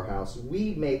come to our house,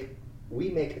 we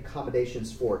make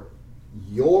accommodations for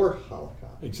your halakha.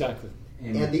 Exactly.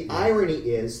 And the irony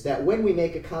is that when we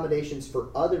make accommodations for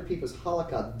other people's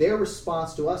halakha, their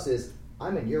response to us is,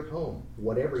 "I'm in your home.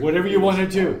 Whatever you want to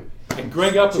do." And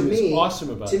Greg Upham is awesome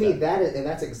about that. To me,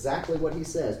 that's exactly what he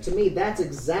says. To me, that's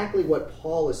exactly what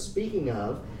Paul is speaking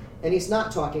of. And he's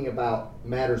not talking about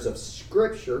matters of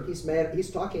Scripture.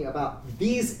 He's talking about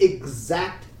these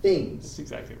exact things. That's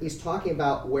exactly right. He's talking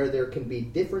about where there can be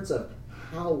difference of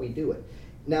how we do it.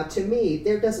 Now, to me,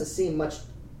 there doesn't seem much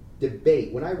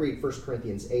debate when I read 1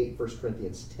 Corinthians 8, 1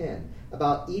 Corinthians 10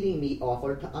 about eating meat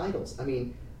offered to idols. I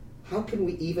mean, how can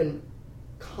we even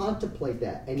contemplate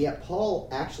that? And yet Paul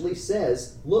actually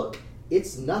says, look,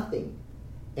 it's nothing.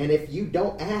 And if you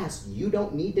don't ask, you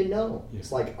don't need to know. Yeah.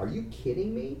 It's like, are you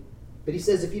kidding me? But he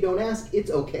says, if you don't ask, it's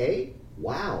okay.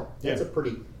 Wow. That's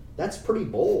pretty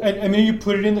bold. And I mean, you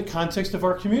put it in the context of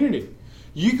our community.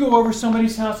 You go over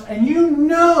somebody's house and you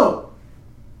know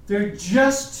they're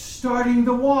just starting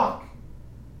to walk.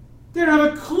 They don't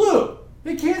have a clue.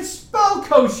 They can't spell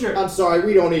kosher. I'm sorry,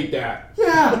 we don't eat that.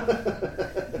 Yeah.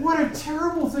 What a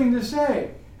terrible thing to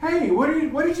say. Hey, what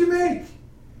did you make?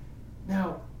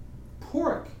 Now,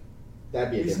 pork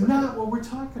is not what we're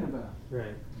talking about.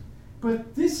 Right.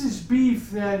 But this is beef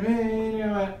that,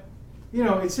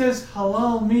 it says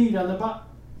halal meat on the bottom.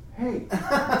 Hey.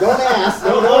 Don't ask.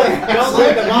 Don't look at the box.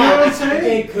 You know what I'm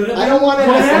saying? I don't want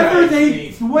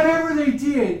to Whatever they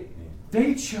did,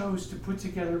 they chose to put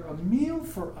together a meal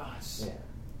for us.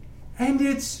 Yeah. And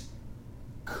it's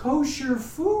kosher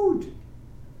food.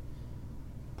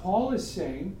 Paul is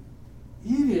saying,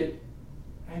 eat it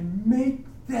and make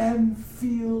them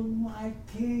feel like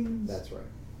kings. That's right.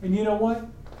 And you know what?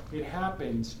 It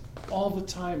happens all the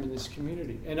time in this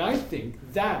community. And I think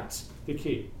that's the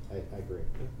key. I agree.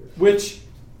 Which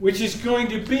is going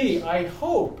to be, I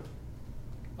hope,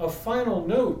 a final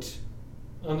note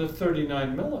on the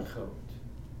 39 Melachot.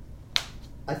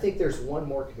 I think there's one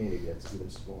more community that's even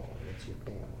smaller, and it's your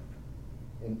family.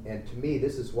 And to me,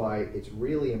 this is why it's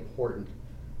really important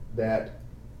that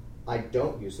I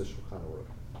don't use the Shulchan Aruch.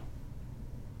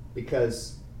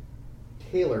 Because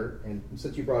Taylor, and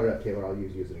since you brought it up, Taylor, I'll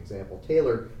use you as an example.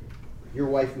 Taylor, your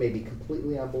wife may be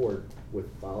completely on board with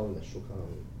following the Shulchan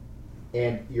Aruch,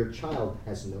 and your child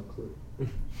has no clue.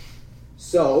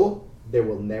 So There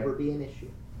will never be an issue.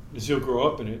 Because he'll grow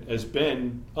up in it, as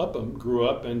Ben Upham grew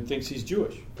up and thinks he's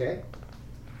Jewish. Okay?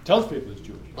 Tells people he's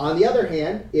Jewish. On the other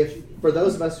hand, if for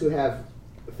those of us who have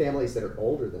families that are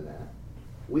older than that,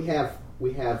 we have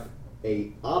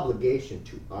a obligation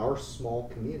to our small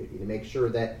community to make sure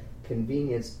that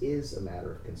convenience is a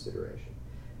matter of consideration.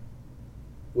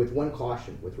 With one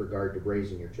caution with regard to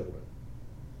raising your children.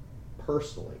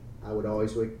 Personally, I would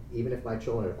always, even if my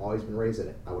children had always been raised in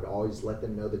it, I would always let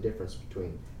them know the difference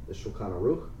between the Shulchan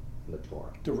Aruch and the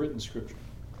Torah. The written scripture.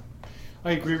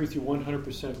 I agree with you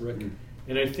 100%, Rick.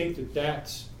 And I think that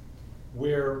that's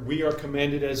where we are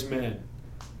commanded as men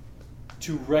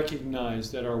to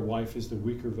recognize that our wife is the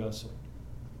weaker vessel.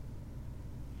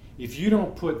 If you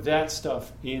don't put that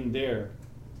stuff in there,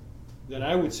 then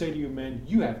I would say to you men,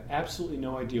 you have absolutely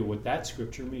no idea what that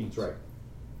scripture means. That's right.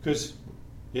 Because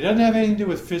it doesn't have anything to do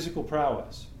with physical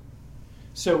prowess.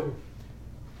 So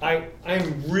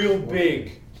I'm real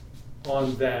big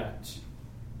on that.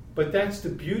 But that's the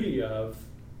beauty of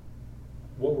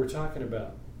what we're talking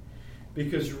about.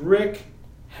 Because Rick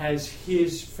has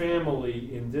his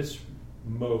family in this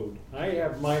mode. I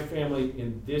have my family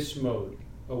in this mode.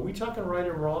 Are we talking right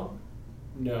and wrong?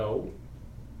 No.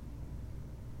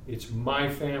 It's my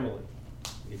family.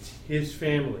 It's his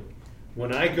family.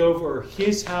 When I go over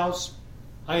his house,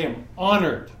 I am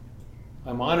honored.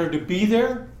 I'm honored to be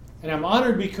there, and I'm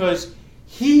honored because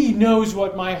he knows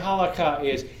what my halakha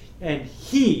is, and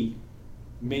he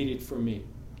made it for me.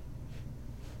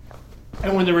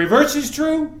 And when the reverse is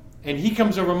true, and he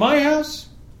comes over my house,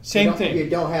 same thing. You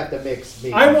don't have to mix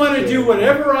me. I want to do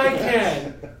whatever I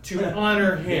can to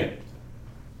honor him.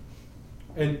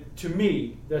 And to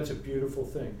me, that's a beautiful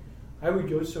thing. I would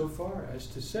go so far as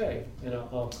to say, and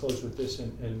I'll close with this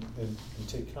and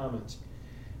take comments,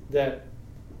 that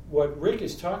what Rick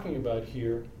is talking about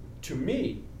here, to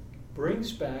me,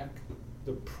 brings back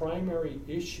the primary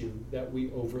issue that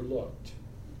we overlooked.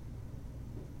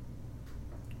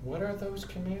 What are those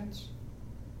commands?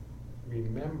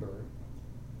 Remember,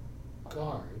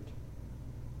 guard,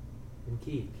 And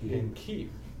keep. and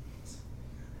keep.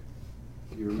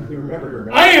 You remember?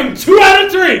 Remember. I am 2 out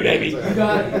of 3, baby! You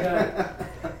got it, you got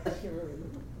it.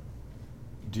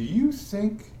 Do you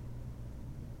think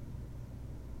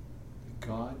that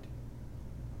God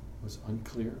was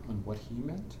unclear on what he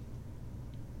meant?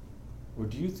 Or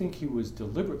do you think he was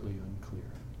deliberately unclear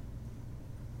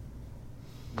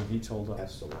when he told us?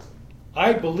 Absolutely.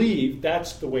 I believe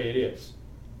that's the way it is.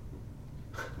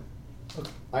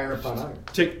 Iron upon iron.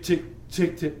 Take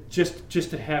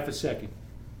just a half a second.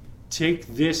 Take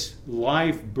this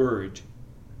live bird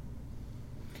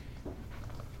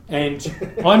and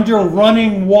under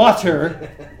running water,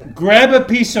 grab a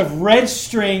piece of red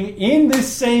string in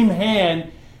this same hand,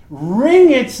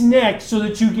 wring its neck so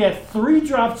that you get 3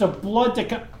 drops of blood to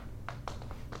come.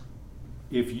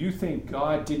 If you think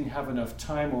God didn't have enough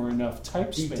time or enough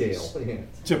type space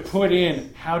to put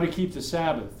in how to keep the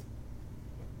Sabbath,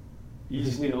 you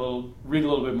just need read a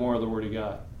little bit more of the Word of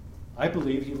God. I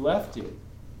believe he left it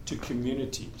to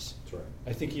communities. That's right.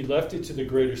 I think he left it to the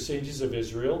greater sages of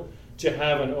Israel to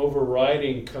have an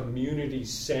overriding community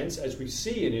sense, as we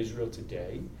see in Israel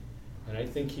today. And I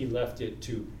think he left it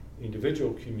to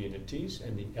individual communities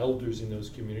and the elders in those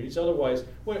communities. Otherwise,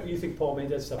 what, you think Paul made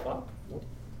that stuff up?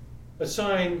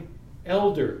 Assign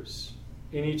elders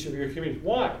in each of your communities.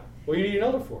 Why? Well, you need an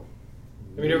elder for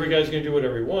it. I mean, every guy's going to do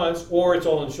whatever he wants, or it's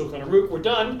all in Shulchan Aruch, we're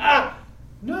done.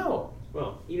 No.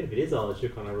 Well, even if it is all in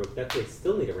Shulchan Aruch, that they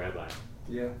still need a rabbi.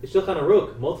 Yeah. The Shulchan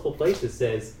Aruch, multiple places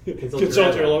says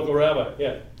Consult your local rabbi.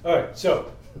 Yeah. All right. So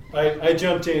I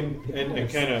jumped in and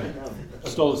kind of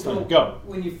stole his thunder. Go.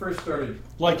 When you first started...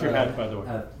 Like your hat, by the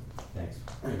way. Thanks.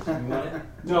 You want it?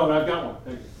 No, I've got one.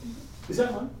 Thank you. Is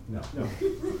that one? No.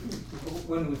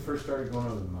 When we first started going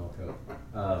over the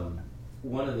Malco,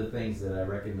 one of the things that I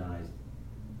recognized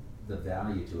the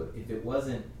value to it, if it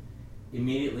wasn't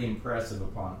immediately impressive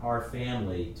upon our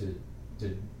family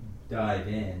to dive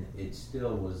in, it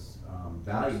still was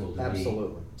valuable to me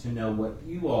to know what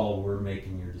you all were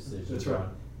making your decisions That's right.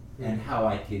 on, and how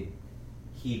I could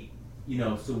keep,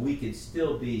 so we could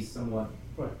still be somewhat.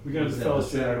 Right. We got to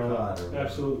fellowship on that.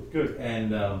 Absolutely. Good.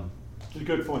 And it's a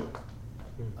good point.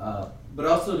 but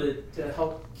also to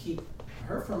help keep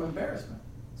her from embarrassment.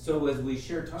 So as we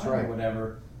share time or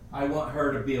whatever, I want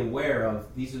her to be aware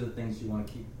of these are the things you want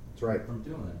to keep from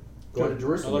doing. Going to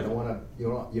Jerusalem,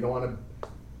 you don't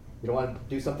want to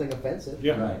do something offensive.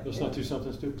 Yeah. Right. Let's not do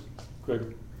something stupid.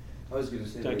 Gregory. I was going to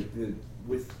say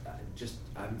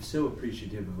I'm so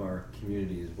appreciative of our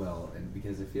community as well, and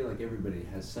because I feel like everybody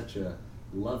has such a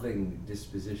loving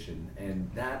disposition, and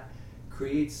that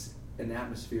creates an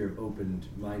atmosphere of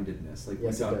open-mindedness, like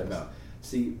Yes, we it talked does. about.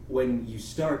 See, when you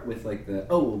start with like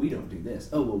oh, well, we don't do this,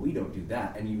 oh, well, we don't do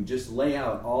that, and you just lay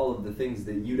out all of the things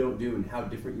that you don't do and how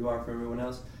different you are from everyone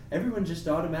else, everyone just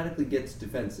automatically gets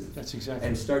defensive. That's exactly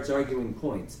and right. starts arguing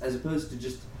points, as opposed to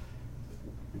just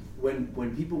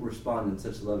when people respond in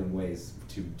such loving ways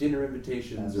to dinner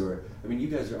invitations, or I mean, you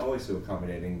guys are always so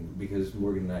accommodating because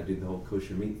Morgan and I do the whole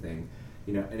kosher meat thing,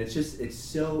 you know, and it's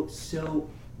so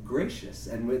gracious,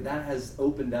 and that has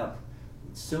opened up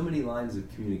so many lines of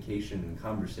communication and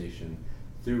conversation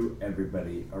through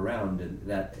everybody around, and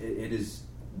that it is.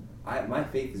 My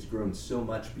faith has grown so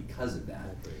much because of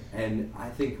that, and I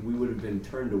think we would have been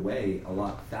turned away a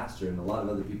lot faster, and a lot of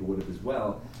other people would have as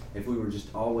well, if we were just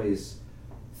always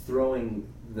throwing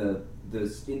the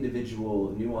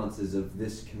individual nuances of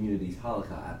this community's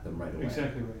halakha at them right away.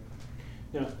 Exactly right.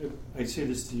 Now, I say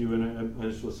this to you, and I might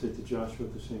as well say it to Joshua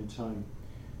at the same time.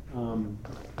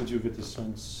 But you'll get the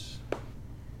sense.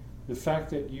 The fact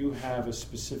that you have a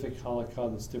specific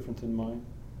halakha that's different than mine,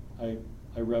 I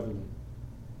revel in.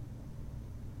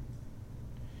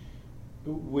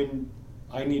 When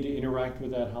I need to interact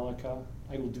with that halakha,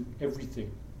 I will do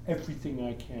everything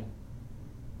I can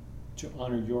to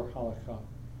honor your halakha,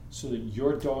 so that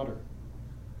your daughter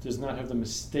does not have the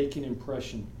mistaken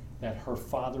impression that her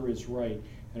father is right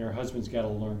and her husband's got to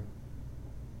learn.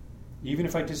 Even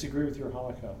if I disagree with your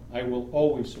halakha, I will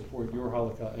always support your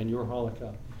halakha and your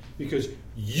halakha, because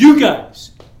you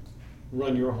guys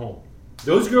run your home.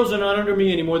 Those girls are not under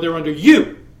me anymore, they're under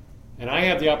you. And I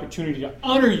have the opportunity to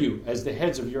honor you as the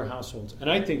heads of your households.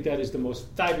 And I think that is the most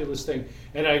fabulous thing.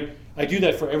 And I do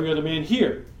that for every other man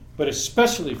here, but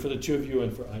especially for the two of you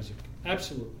and for Isaac.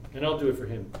 Absolutely. And I'll do it for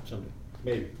him someday.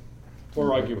 Maybe.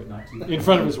 Or argue it in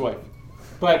front of his wife.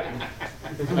 But,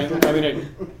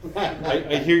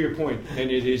 I hear your point. And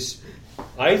it is,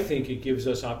 I think it gives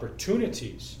us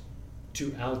opportunities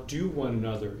to outdo one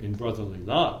another in brotherly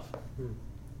love.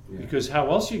 Yeah. Because how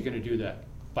else are you going to do that?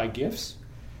 By gifts?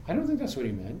 I don't think that's what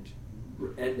he meant.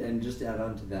 And just to add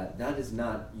on to that, that is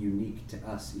not unique to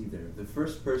us either. The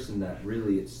first person that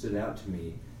really it stood out to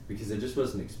me, because I just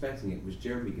wasn't expecting it, was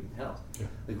Jeremy Gimpel. Yeah.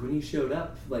 Like when he showed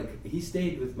up, like he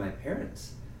stayed with my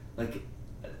parents, like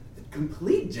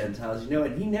complete Gentiles, you know,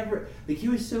 and he never, like he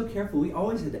was so careful. We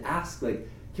always had to ask, like,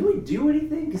 can we do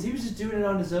anything? Because he was just doing it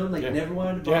on his own, like never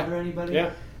wanted to bother anybody.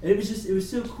 Yeah. And it was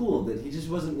so cool that he just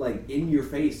wasn't like in your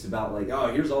face about like,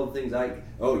 oh, here's all the things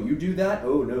oh, you do that?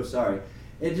 Oh, no, sorry.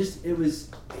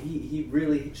 He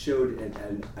really showed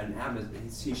an atmosphere.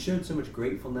 He showed so much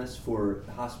gratefulness for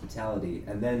the hospitality,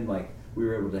 and then like we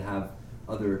were able to have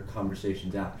other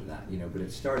conversations after that, you know, but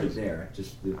it started there,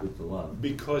 just with the love.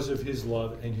 Because of his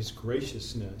love and his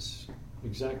graciousness.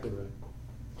 Exactly right.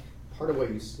 Part of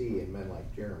what you see in men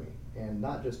like Jeremy, and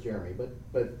not just Jeremy,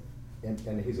 but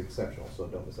and he's exceptional, so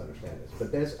don't misunderstand this,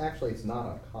 but it's not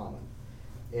uncommon.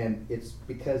 And it's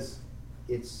because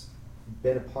it's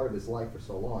been a part of his life for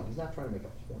so long. He's not trying to make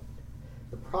a point.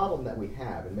 The problem that we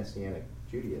have in Messianic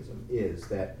Judaism is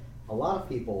that a lot of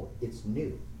people, it's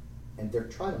new, and they're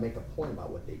trying to make a point about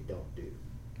what they don't do.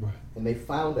 Right. And they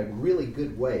found a really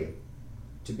good way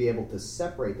to be able to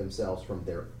separate themselves from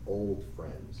their old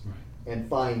friends, Right. and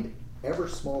find ever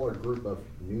smaller group of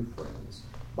new friends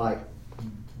by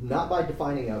not by the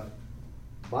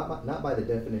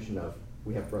definition of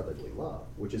we have brotherly love,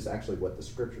 which is actually what the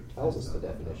scripture tells us the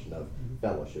definition of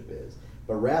fellowship is,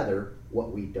 but rather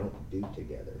what we don't do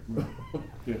together.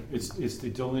 Yeah, it's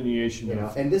the delineation You know,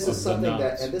 of and this of is the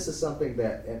something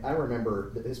knots. and I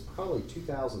remember it's probably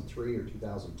 2003 or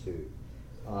 2002.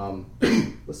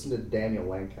 Listen to Daniel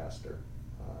Lancaster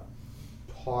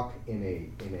talk in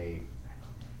a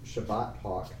Shabbat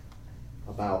talk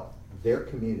about their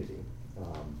community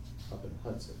up in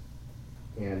Hudson,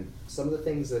 and some of the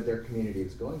things that their community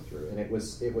was going through, and it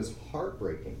was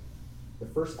heartbreaking.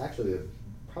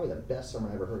 Probably the best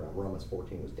sermon I ever heard on Romans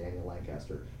 14 was Daniel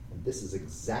Lancaster, and this is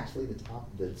exactly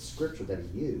the scripture that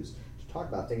he used to talk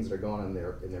about things that are going on in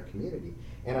their community,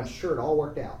 and I'm sure it all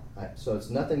worked out. So it's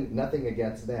nothing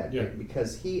against that, Yeah.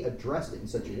 because he addressed it in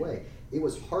such a way. It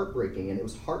was heartbreaking, and it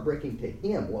was heartbreaking to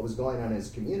him what was going on in his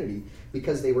community,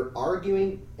 because they were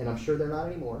arguing, and I'm sure they're not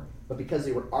anymore, but because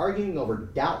they were arguing over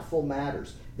doubtful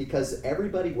matters, because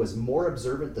everybody was more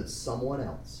observant than someone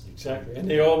else. Exactly, and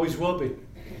they always will be.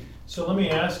 So let me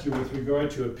ask you, with regard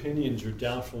to opinions or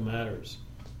doubtful matters,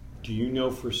 do you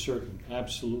know for certain,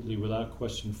 absolutely without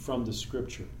question, from the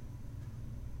scripture,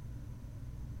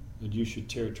 that you should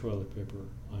tear toilet paper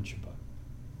on Shabbat?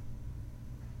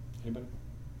 Anybody?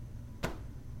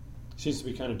 Seems to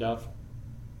be kind of doubtful.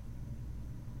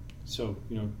 So,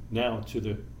 now to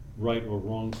the right or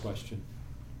wrong question.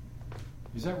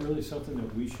 is that really something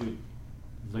that we should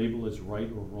label as right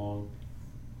or wrong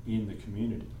in the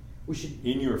community? We should.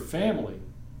 In your family,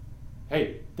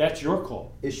 hey, that's your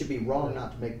call. It should be wrong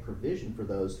not to make provision for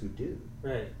those who do.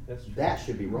 Right, that's true. That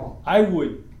should be wrong. I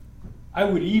would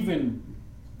even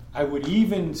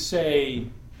say,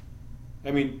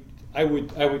 I mean, I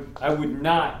would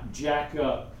not jack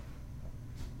up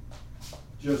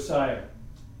Josiah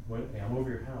when I'm over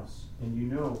your house, and you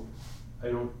know I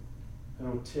don't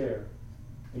tear,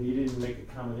 and you didn't make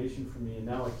accommodation for me, and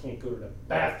now I can't go to the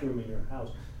bathroom in your house.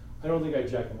 I don't think I'd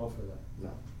jack him up for that.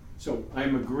 No. So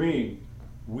I'm agreeing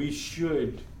we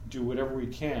should do whatever we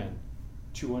can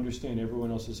to understand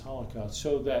everyone else's Holocaust,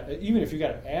 so that even if you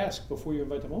got to ask before you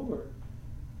invite them over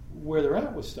where they're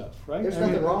at with stuff, right? There's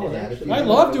nothing wrong with that. If you I do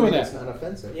love it doing It's that. not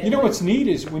offensive. Yeah. You know what's neat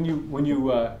is when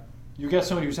you get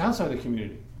somebody who's outside the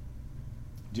community.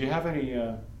 Do you have any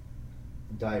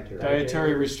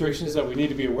dietary restrictions that we need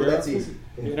to be aware Well, that's of? easy.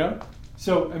 You know?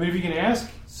 So, I mean, if you can ask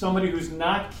somebody who's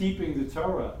not keeping the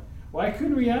Torah, why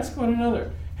couldn't we ask one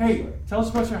another? Hey, tell us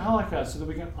about your Holocaust so that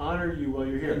we can honor you while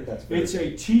you're here. That's fair. It's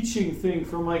a teaching thing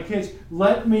for my kids.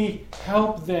 Let me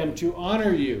help them to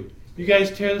honor you. You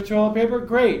guys tear the toilet paper?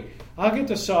 Great. I'll get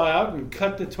the saw out and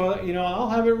cut the toilet. I'll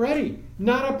have it ready.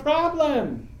 Not a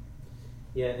problem.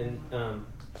 Yeah, and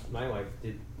my wife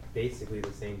did basically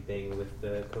the same thing with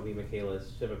the Kobe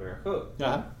Michaela's Shiva Barakot.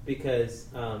 Uh-huh. Because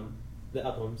the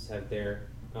Uphams have their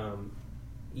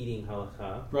eating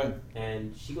halakha, Right.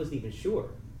 and she wasn't even sure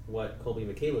what Colby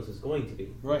Michaela's was going to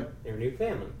be. Right. Their new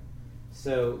family.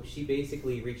 So she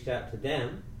basically reached out to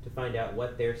them to find out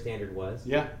what their standard was.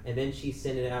 Yeah. And then she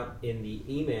sent it out in the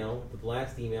email, the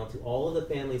blast email, to all of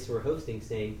the families who were hosting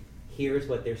saying, here's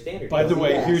what their standard By is. the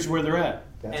way, Yes. here's where they're at.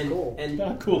 That's cool. And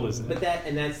How cool is it? but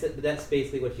that's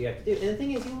basically what you have to do. And the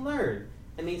thing is, you learn.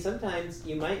 I mean, sometimes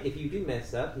you might, if you do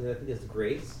mess up, I think there's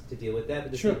grace to deal with that. But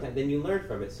at the Sure. same time, then you learn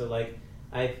from it. So like,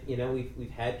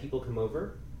 we've had people come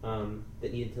over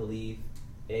that needed to leave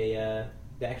they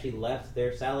actually left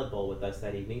their salad bowl with us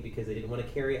that evening because they didn't want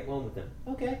to carry it home with them.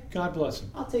 Okay, God bless them.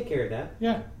 I'll take care of that.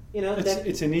 Yeah.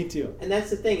 It's a neat deal. And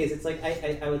that's the thing is, it's like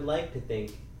I would like to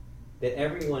think that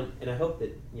everyone, and I hope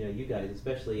that you guys,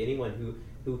 especially anyone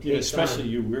who takes especially on,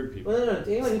 you weird people. Well, no,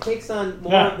 anyone who takes on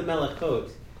more Yeah. of the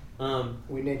melachot.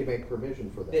 We need to make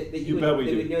provision for that. That You bet we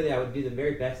do. would know that I would do the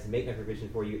very best to make my provision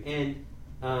for you, and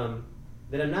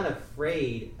that I'm not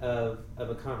afraid of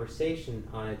a conversation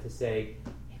on it to say,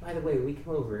 hey, by the way, when we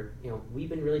come over, we've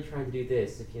been really trying to do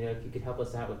this. If you could help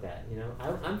us out with that,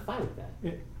 I'm fine with that.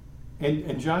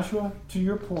 And Joshua, to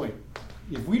your point,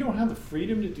 if we don't have the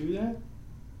freedom to do that,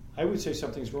 I would say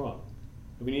something's wrong.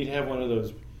 We need to have one of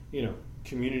those,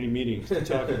 community meetings to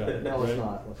talk about it. No, right? it's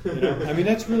not. I mean,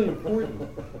 that's really important.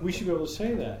 We should be able to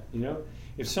say that.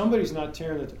 If somebody's not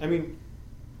tearing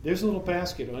there's a little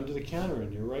basket under the counter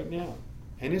in there right now,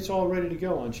 and it's all ready to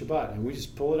go on Shabbat, and we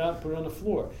just pull it out and put it on the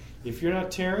floor. If you're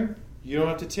not tearing, you don't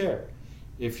have to tear.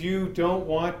 If you don't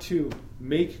want to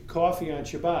make coffee on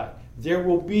Shabbat, there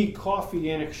will be coffee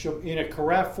in a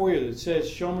carafe for you that says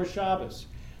Shomer Shabbos.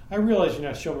 I realize you're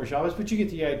not Shomer Shabbos, but you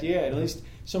get the idea. At least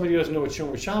somebody who doesn't know what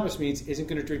Shomer Shabbos means isn't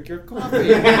going to drink your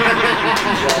coffee.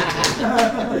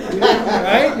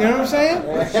 Right? You know what I'm saying?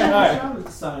 All right.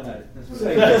 Cyanide. That's what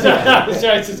That's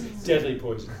right. It's deadly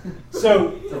poison.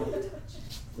 So,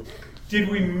 did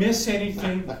we miss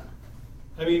anything?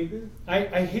 I mean,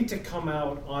 I hate to come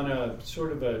out on a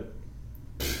sort of a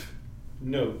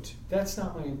note. That's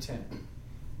not my intent.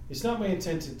 It's not my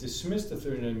intent to dismiss the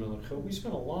 39 Melachot. We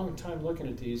spent a long time looking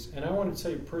at these, and I want to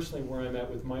tell you personally where I'm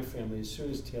at with my family as soon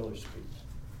as Taylor speaks.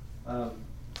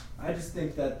 I just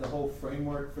think that the whole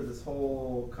framework for this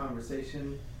whole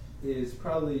conversation is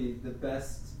probably the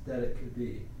best that it could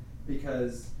be,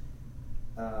 because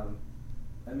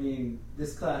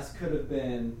this class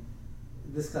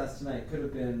tonight could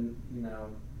have been,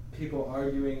 people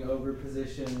arguing over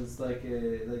positions, like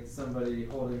somebody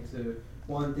holding to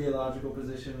one theological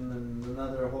position and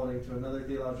another holding to another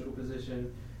theological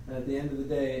position, and at the end of the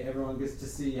day, everyone gets to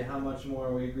see how much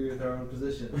more we agree with our own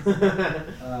positions.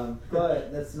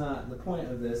 But that's not the point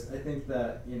of this. I think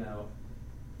that,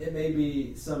 it may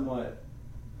be somewhat,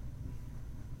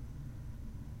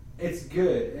 it's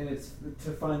good, and it's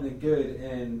to find the good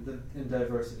in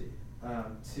diversity,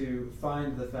 to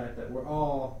find the fact that we're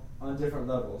all on different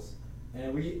levels,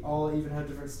 and we all even have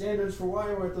different standards for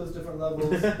why we're at those different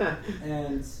levels,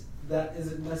 and that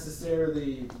isn't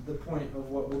necessarily the point of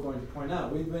what we're going to point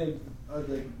out. We may,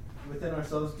 within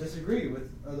ourselves, disagree with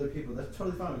other people. That's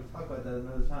totally fine. We can talk about that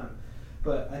another time.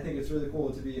 But I think it's really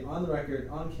cool to be on the record,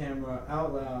 on camera,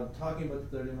 out loud, talking about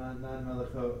the 39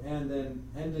 Melachot, and then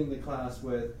ending the class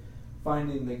with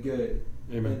finding the good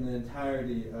Amen. in the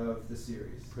entirety of the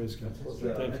series. Praise God. So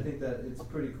Thank I you. think that it's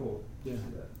pretty cool Yeah. to see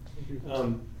that.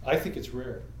 I think it's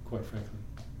rare, quite frankly.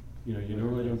 You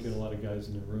normally don't get a lot of guys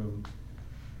in the room,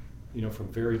 from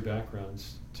varied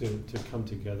backgrounds to come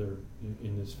together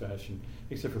in this fashion,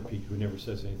 except for Pete, who never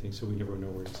says anything, so we never know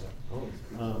where he's at.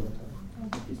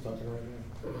 He's talking right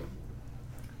now.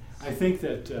 I think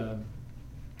that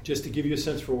just to give you a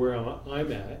sense for where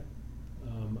I'm at,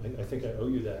 I think I owe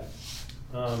you that.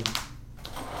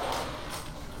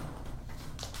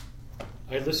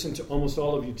 I listen to almost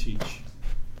all of you teach.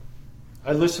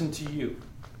 I listen to you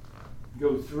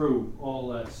go through all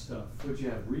that stuff. What'd you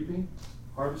have? Reaping?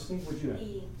 Harvesting? What'd you have?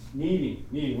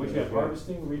 Kneading. What'd you have?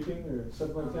 Harvesting? Reaping? Or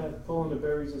something like that? Pulling the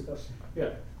berries and stuff? Yeah.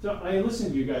 So I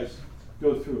listened to you guys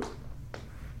go through it.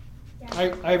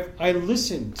 I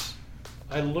listened.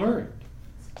 I learned.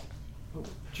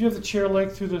 Do you have the chair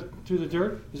leg through the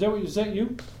dirt? Is that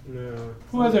you? No.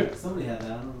 Who had the? Somebody had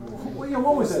that. I don't remember.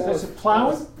 What was that? That's a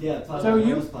plowing? Yeah, Is that what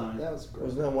you? was plowing. That was great.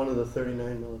 Wasn't that one of the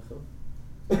 39 milliphone?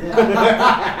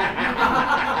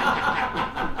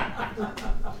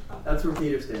 That's where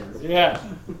Peter stands. Yeah.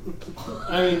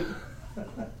 I mean,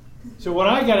 so what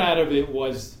I got out of it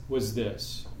was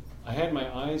this. I had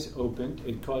my eyes opened.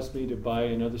 It caused me to buy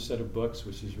another set of books,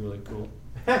 which is really cool.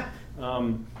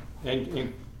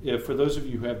 And for those of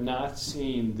you who have not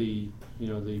seen the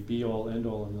be all end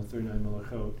all in the 39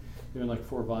 Melachot, they're in like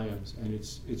 4 volumes, and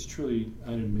it's truly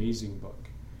an amazing book.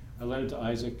 I lent it to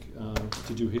Isaac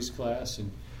to do his class,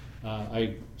 and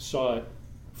I saw it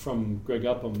from Greg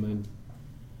Upham, and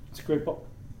it's a great book,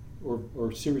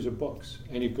 or series of books,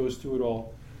 and it goes through it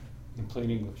all in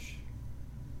plain English.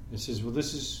 It says, well,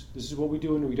 this is what we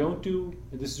do and we don't do,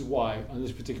 and this is why on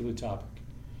this particular topic.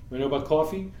 You want to know about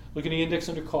coffee? Look at the index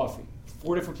under coffee.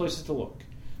 4 different places to look.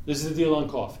 This is the deal on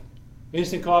coffee.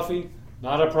 Instant coffee,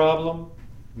 not a problem.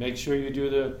 Make sure you do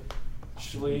the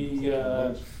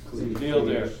deal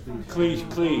there.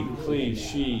 Clee,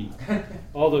 she,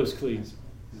 all those clees.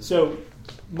 So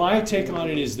my take on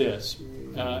it is this,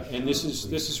 and this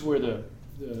is where the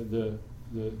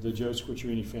Joe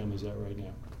Squicciarini family's at right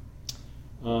now.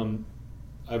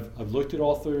 I've looked at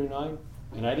all 39,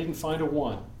 and I didn't find a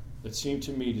one that seemed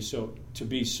to me to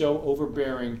be so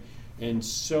overbearing and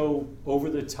so over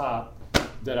the top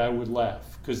that I would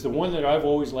laugh. Because the one that I've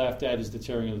always laughed at is the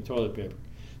tearing of the toilet paper.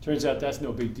 Turns out that's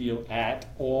no big deal at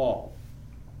all.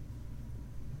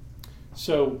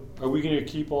 So, are we going to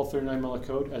keep all 39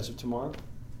 Melachot as of tomorrow?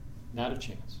 Not a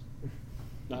chance.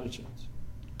 Not a chance.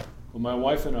 Well, my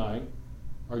wife and I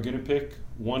are going to pick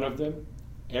one of them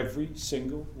every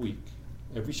single week,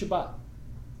 every Shabbat.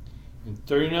 And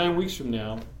 39 weeks from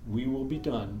now, we will be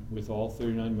done with all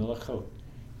 39 Melachot.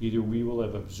 Either we will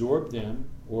have absorbed them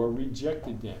or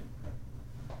rejected them,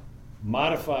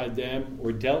 modified them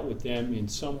or dealt with them in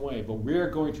some way. But we are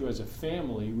going to, as a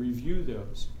family, review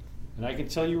those. And I can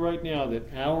tell you right now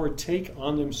that our take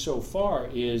on them so far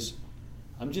is,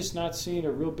 I'm just not seeing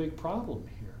a real big problem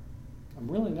here. I'm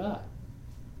really not.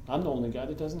 I'm the only guy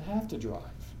that doesn't have to drive.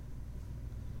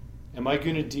 Am I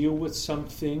going to deal with some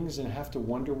things and have to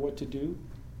wonder what to do?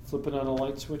 Flipping on the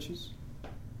light switches?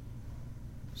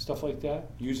 Stuff like that?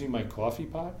 Using my coffee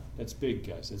pot? That's big,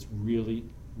 guys. That's really,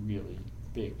 really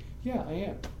big. Yeah, I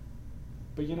am.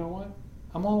 But you know what?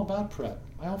 I'm all about prep.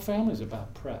 My whole family's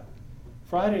about prep.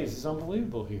 Fridays is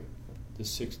unbelievable here, the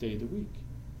 6th day of the week.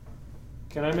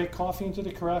 Can I make coffee into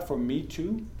the carafe for me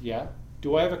too? Yeah.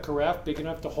 Do I have a carafe big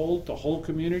enough to hold the whole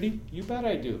community? You bet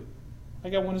I do. I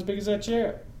got one as big as that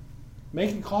chair.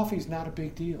 Making coffee is not a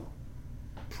big deal.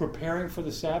 Preparing for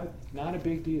the Sabbath, not a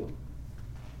big deal.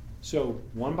 So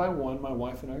one by one, my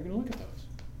wife and I are going to look at those.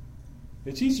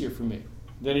 It's easier for me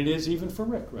than it is even for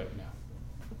Rick right now.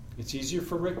 It's easier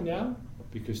for Rick now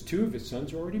because 2 of his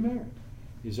sons are already married.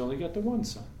 He's only got the 1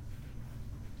 son.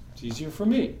 It's easier for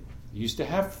me. I used to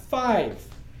have 5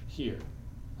 here.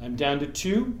 I'm down to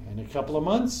 2. In a couple of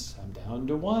months, I'm down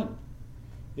to 1.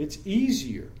 It's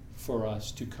easier for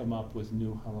us to come up with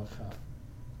new halakha.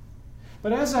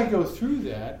 But as I go through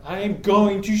that, I am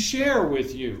going to share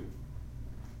with you.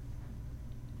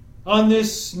 On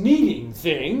this kneading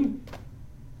thing,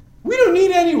 we don't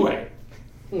need anyway.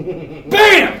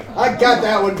 Bam! I got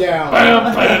that one down.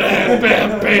 Bam, bam,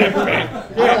 bam, bam,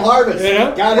 bam. I don't harvest.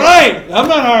 Got it. Right. I'm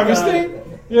not harvesting.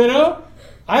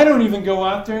 I don't even go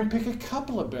out there and pick a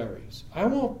couple of berries. I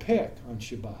won't pick on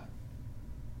Shabbat.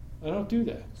 I don't do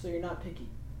that. So you're not picky.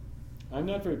 I'm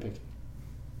not very picky.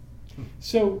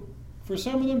 So for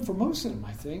some of them, for most of them,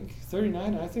 I think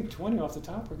 39, I think 20 off the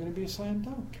top are going to be a slam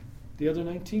dunk. The other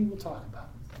 19 we'll talk about.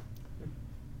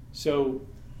 So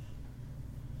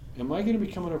am I going to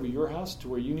be coming over to your house to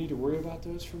where you need to worry about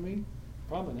those for me?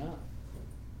 Probably not.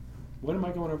 When am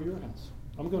I going over your house?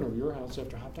 I'm going over your house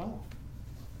after Havdalah.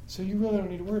 So you really don't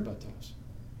need to worry about those.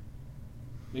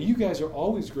 Now you guys are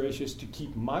always gracious to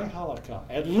keep my halakha,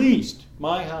 at least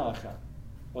my halakha,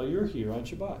 while you're here on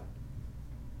Shabbat.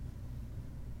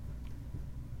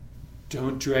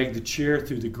 Don't drag the chair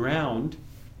through the ground.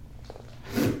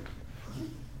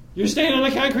 You're staying on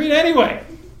the concrete anyway.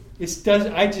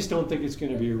 I just don't think it's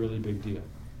going to be a really big deal.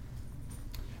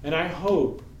 And I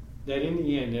hope that in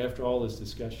the end, after all this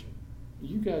discussion,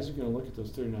 you guys are going to look at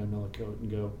those 39 millikote and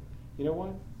go, you know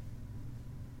what?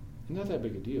 Not that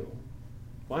big a deal.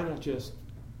 Why not just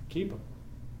keep them?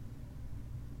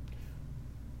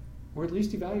 Or at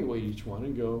least evaluate each one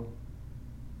and go,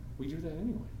 we do that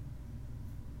anyway.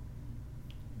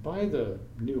 Buy the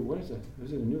new, what is that?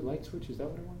 Is it a new light switch? Is that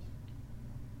what it was?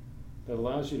 That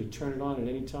allows you to turn it on at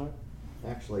any time?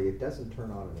 Actually, it doesn't turn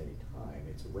on at any time.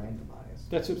 It's randomized.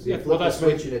 That's what, So you yeah, flip well, the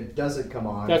switch and it doesn't come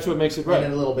on. That's what makes it right. And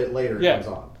then a little bit later it comes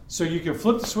on. So you can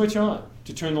flip the switch on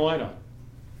to turn the light on.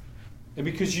 And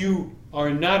because you are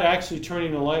not actually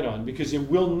turning the light on, because it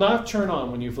will not turn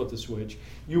on when you flip the switch,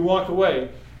 you walk away,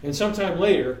 and sometime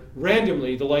later,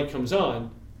 randomly, the light comes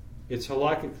on. It's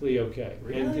halakhically okay, and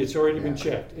Really? it's already been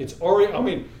checked. It's already. I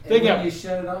mean, And when you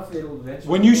shut it off, it'll eventually.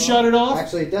 when you go shut off? it off.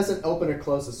 Actually, it doesn't open or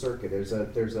close the circuit. It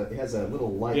has a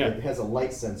little light. Yeah. It has a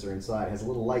light sensor inside. It has a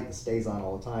little light that stays on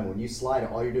all the time. When you slide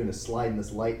it, all you're doing is sliding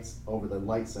this light over the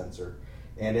light sensor,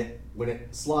 and when it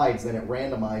slides, then it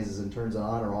randomizes and turns it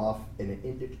on or off in an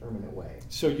indeterminate way.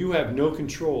 So you have no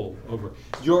control over.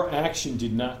 Your action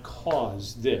did not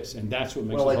cause this, and that's what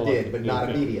makes Well, it it did, but not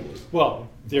okay. immediately. Well,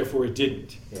 therefore it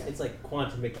didn't. Yeah. It's like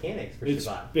quantum mechanics for It's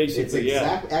Shabbat. basically, It's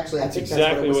exactly. Actually, I It's think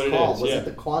exactly that's what what it it was called. is, Was yeah. it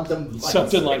the quantum light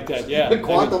Something switch? like that, yeah. The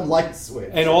quantum light switch.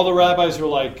 And all the rabbis were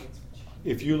like,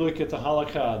 if you look at the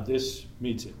halakha, this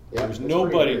meets it. Yeah, There was that's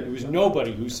nobody. pretty There was good.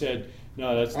 nobody who said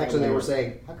no. That's not Actually, they gonna were work."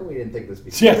 saying, "How come we didn't think this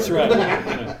before?" Yeah, that's right.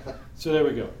 Yeah. So there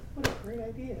we go. What a great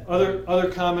idea. Other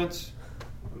comments?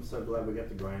 I'm so glad we got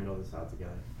to grind all this out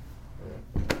together.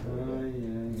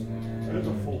 There's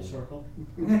a full circle.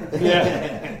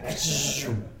 Yeah.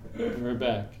 We're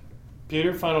back.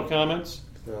 Peter, final comments?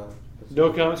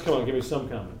 No comments? Come on, give me some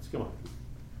comments. Come on.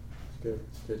 Good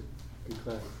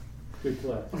class. Good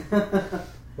class.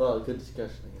 Well, good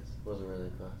discussion, I guess. Wasn't really a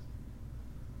class.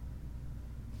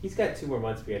 He's got 2 more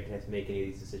months before he has to make any of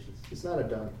these decisions. It's not a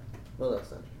done. Well, that's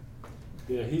not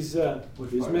true. Yeah, he's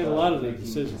made a lot of the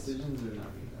decisions.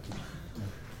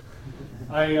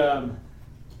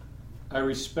 I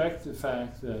respect the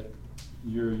fact that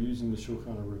you're using the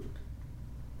Shulchan Aruch.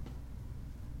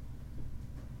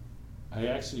 I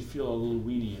actually feel a little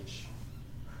weenie-ish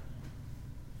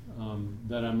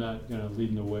that I'm not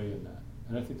leading the way in that,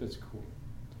 and I think that's cool.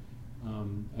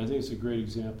 I think it's a great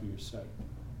example you're setting.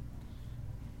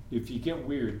 If you get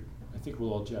weird, I think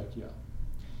we'll all jack you up.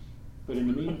 But in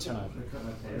the meantime,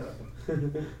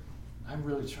 I'm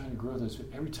really trying to grow this. But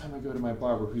every time I go to my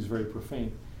barber, who's very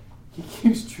profane, he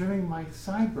keeps trimming my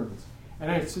sideburns. And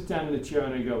I sit down in the chair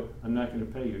and I go, I'm not going to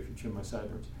pay you if you trim my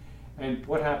sideburns. And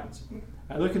what happens?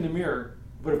 I look in the mirror,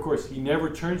 but of course he never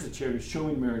turns the chair to show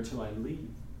me the mirror until I leave.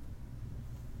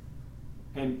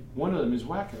 And one of them is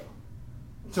Wacko.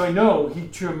 So I know he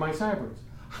trimmed my sideburns.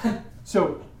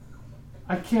 So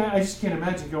I just can't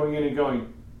imagine going in and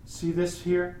going, see this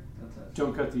here?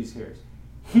 Don't cut these hairs.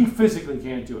 He physically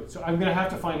can't do it. So I'm going to have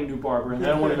to find a new barber, and I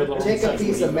don't want to go little Take a inside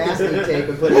piece with of you. masking tape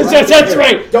and put it right That's here.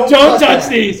 right. Don't cut touch that.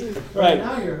 these. Right.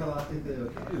 Now you're halakhically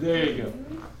okay. There you go.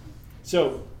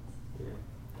 So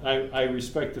I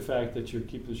respect the fact that you're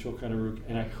keeping the Shulchan Aruch,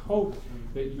 and I hope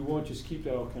that you won't just keep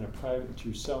that all kind of private to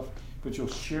yourself, but you'll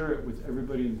share it with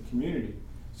everybody in the community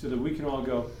so that we can all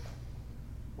go,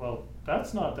 well,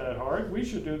 that's not that hard. We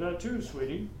should do that too,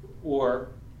 sweetie. Or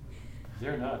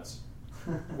they're nuts.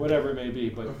 Whatever it may be,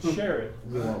 but share it.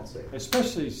 We won't say.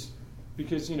 Especially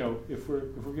because, if we're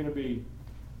going to be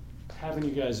having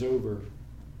you guys over,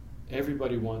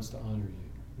 everybody wants to honor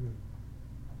you.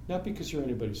 Not because you're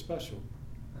anybody special,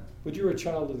 but you're a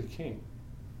child of the King.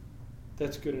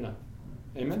 That's good enough.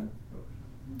 Amen?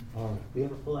 All right. We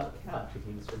have a full-out couch if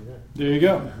you can swing that. There you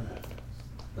go.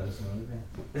 Let us know in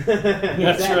advance.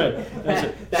 That's Exactly. right. That's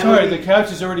it. That Sorry, would be- the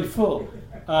couch is already full.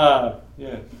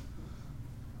 Yeah.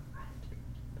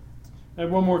 I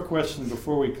have one more question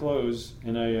before we close,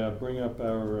 and I bring up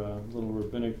our little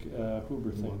rabbinic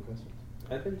Huber thing.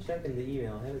 I've been checking the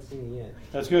email. I haven't seen it yet.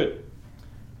 That's good.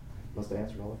 Must have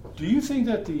answered all the questions. Do you think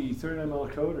that the 39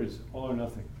 Malakot is all or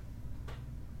nothing?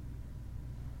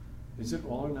 Is it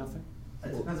all or nothing?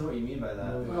 It depends on what you mean by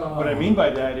that. What I mean by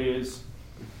that is,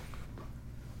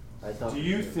 I thought do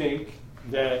you think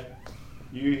that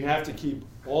You have to keep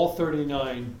all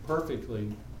 39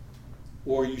 perfectly,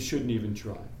 or you shouldn't even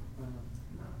try.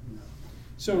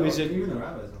 So No, is it? even the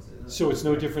rabbis don't say that. So it's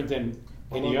no different than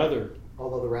any other.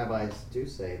 Although the rabbis do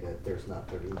say that there's not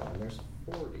 39, there's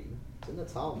 40. It's in the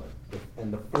Talmud.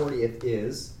 And the 40th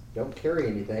is, don't carry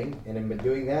anything, and in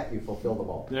doing that, you fulfill the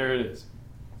law. There it is.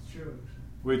 It's true.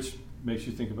 Which makes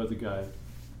you think about the guy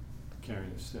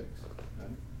carrying the sticks. Right?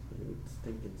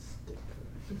 Stinking stick.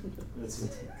 That's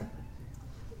it.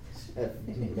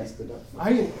 You messed it up.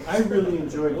 I really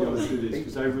enjoyed going through this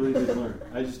because I really did learn.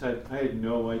 I had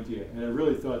no idea, and I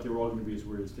really thought they were all going to be as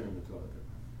weird as staring at the toilet paper.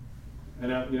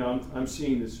 And I'm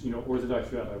seeing this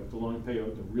Orthodox rabbi with the long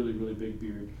peyot, the really really big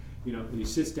beard, and he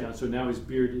sits down. So now his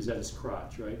beard is at his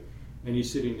crotch, right? And he's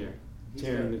sitting there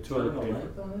tearing the toilet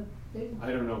paper. I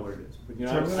don't know what it is,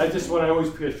 but I just what I always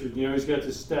pictured. He's got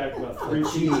this stack about 3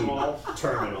 feet tall.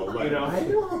 Terminal. I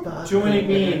know about Too many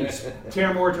beans.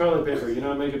 Tear more toilet paper.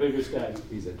 Make a bigger stack.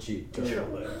 He's a cheat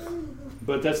terminal.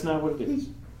 But that's not what it is.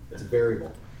 It's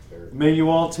variable. May you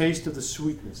all taste of the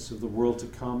sweetness of the world to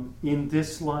come in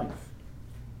this life.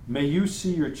 May you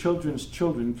see your children's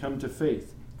children come to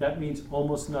faith. That means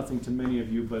almost nothing to many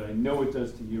of you, but I know it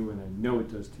does to you, and I know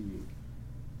it does to you.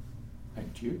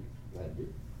 And to you. And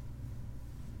you.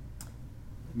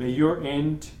 May your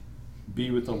end be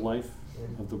with the life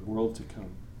of the world to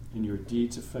come, and your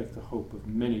deeds affect the hope of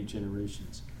many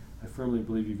generations. I firmly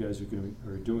believe you guys are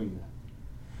doing that.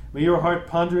 May your heart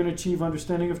ponder and achieve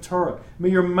understanding of Torah. May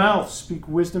your mouth speak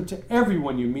wisdom to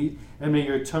everyone you meet, and may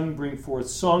your tongue bring forth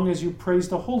song as you praise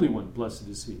the Holy One. Blessed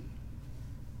is He.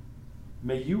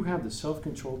 May you have the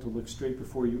self-control to look straight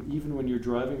before you, even when you're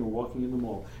driving or walking in the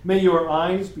mall. May your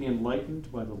eyes be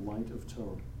enlightened by the light of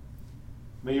Torah.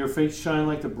 May your face shine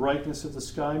like the brightness of the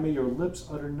sky. May your lips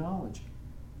utter knowledge.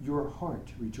 Your heart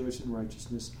rejoice in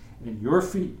righteousness, and your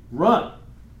feet run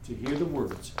to hear the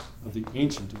words of the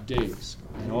Ancient of Days.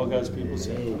 And all God's people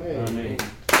say, Amen.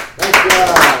 Thank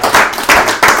God.